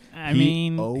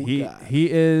 He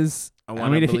is. I I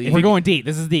wanna mean, believe- We're going deep.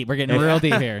 This is deep. We're getting real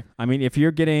deep here. I mean, if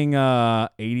you're getting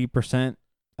 80%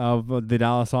 of the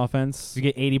Dallas offense, You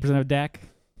get 80% of Dak.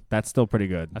 that's still pretty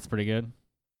good. That's pretty good.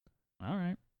 All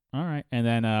right. And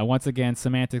then once again,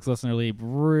 Semantics Listener League,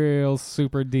 real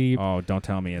super deep. Oh, don't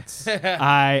tell me it's.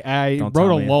 I Don't wrote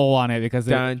tell a me. lull on it because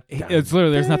Dun, dun, it's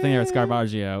literally there's nothing there. It's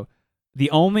Garbaggio. The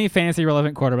only fantasy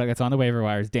relevant quarterback that's on the waiver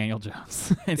wire is Daniel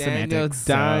Jones in Daniel Semantics.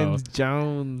 Dimes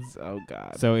Jones. Oh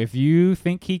God. So if you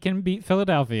think he can beat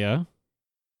Philadelphia,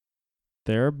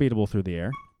 They're beatable through the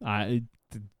air.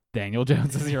 Daniel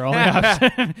Jones is your only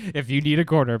option if you need a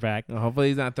quarterback. Well, hopefully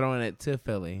he's not throwing it to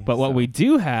Philly. But what so. we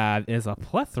do have is a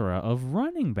plethora of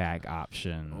running back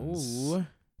options. Ooh.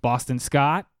 Boston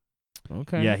Scott.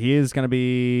 Okay. Yeah, he is going to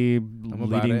be about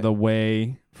leading it. the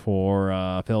way for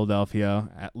Philadelphia,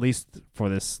 at least for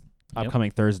this Yep.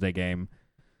 upcoming Thursday game.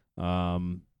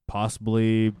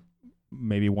 Possibly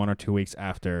maybe 1 or 2 weeks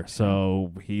after.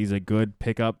 So he's a good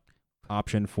pickup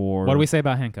option for. What do we say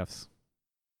about handcuffs?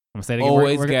 I'm going to say it again.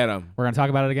 Always we're get him. going to talk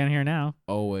about it again here now.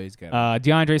 Always get him.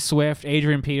 DeAndre Swift,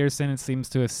 Adrian Peterson, it seems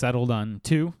to have settled on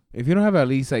 2. If you don't have at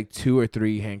least like 2 or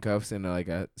 3 handcuffs in like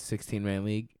a 16-man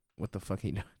league, what the fuck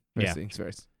he doing? Yeah. First things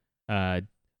first.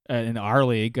 In our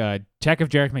league, check if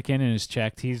Jerick McKinnon is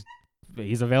checked. He's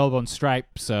available in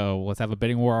Stripe, so let's have a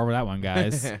bidding war over that one,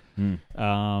 guys. Hmm.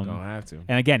 Don't have to.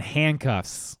 And again,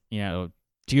 handcuffs.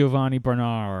 Giovanni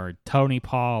Bernard, Tony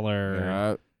Pollard,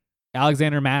 Yeah.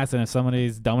 Alexander Madison. If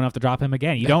somebody's dumb enough to drop him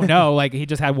again, you don't know. Like he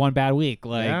just had one bad week.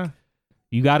 Like Yeah.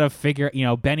 you got to figure.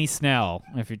 Benny Snell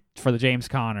if you're for the James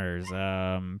Connors,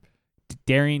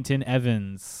 Darrington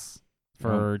Evans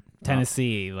for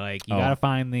Tennessee. Like you got to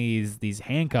find these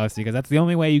handcuffs because that's the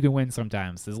only way you can win.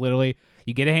 Sometimes is literally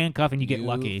you get a handcuff and you get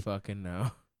lucky. Fucking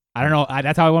know. I don't know.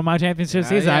 That's how I won my championship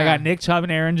season. I got Nick Chubb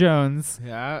and Aaron Jones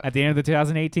Yeah. at the end of the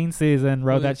 2018 season.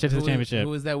 Rode that shit to the championship. Who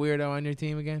was that weirdo on your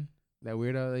team again? That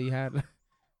weirdo that you had?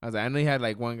 I was like, I know you had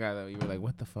like one guy that you were like,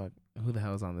 what the fuck? Who the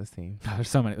hell's on this team? Oh, there's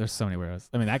so many weirdos.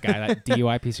 I mean, that guy, that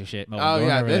DUI piece of shit. Oh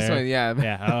yeah, this one, yeah.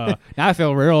 Yeah. Oh. Now I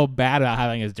feel real bad about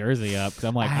having his jersey up because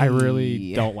I'm like, I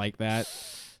really don't like that.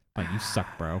 Like, you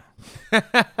suck, bro.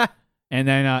 And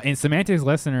then in Semantics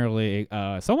Listener League,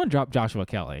 someone dropped Joshua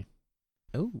Kelly.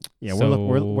 Oh Yeah,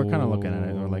 we're kind of looking at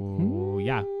it. We're like,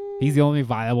 yeah, he's the only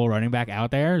viable running back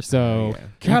out there. So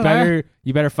yeah.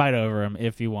 you better fight over him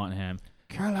if you want him.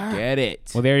 Get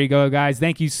it. Well, there you go, guys.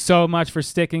 Thank you so much for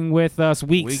sticking with us.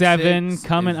 Week 7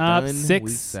 coming up. done. 6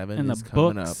 Week 7 in the is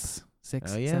coming books. up.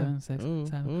 6, Oh, yeah. 7, 6, Ooh,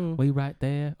 7. ooh. We right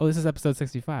there. Oh, this is episode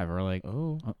 65. Or like,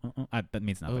 Oh. that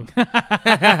means nothing. Ooh.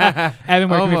 Evan,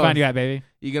 where can we Almost. find you at, baby?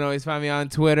 You can always find me on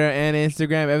Twitter and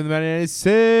Instagram,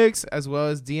 EvanTheMan96, as well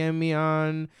as DM me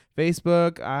on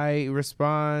Facebook. I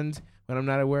respond when I'm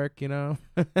not at work, you know.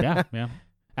 Yeah.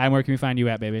 And where can we find you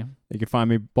at, baby? you can find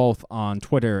me both on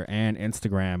Twitter and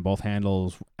Instagram, both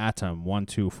handles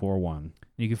Atom1241.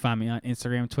 You can find me on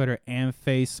Instagram, Twitter, and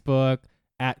Facebook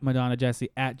at Madonna Jesse,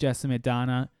 at Jesse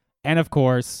Madonna. And of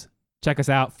course, check us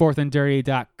out,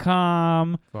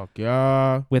 fourthanddirty.com. Fuck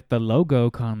yeah. With the logo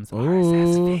comes Ooh.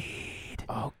 RSS feed.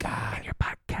 Oh, God. In your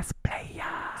podcast player.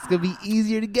 It's going to be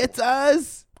easier to get to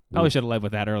us. Probably should have led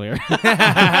with that earlier.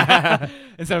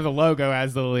 Instead of the logo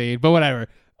as the lead. But whatever.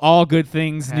 All good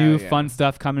things, Hell new yeah. fun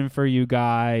stuff coming for you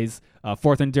guys.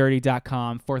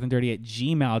 Fourthanddirty.com,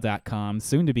 fourthanddirty@gmail.com,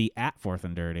 soon to be at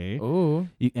fourthanddirty. Ooh.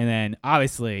 And then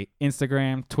obviously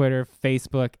Instagram, Twitter,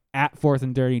 Facebook at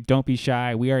fourthanddirty. Don't be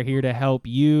shy. We are here to help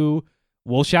you.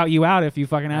 We'll shout you out if you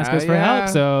fucking ask us for help.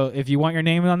 So if you want your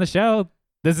name on the show,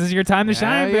 this is your time to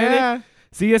shine, baby. Yeah.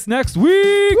 See us next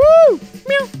week. Woo!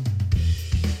 Meow.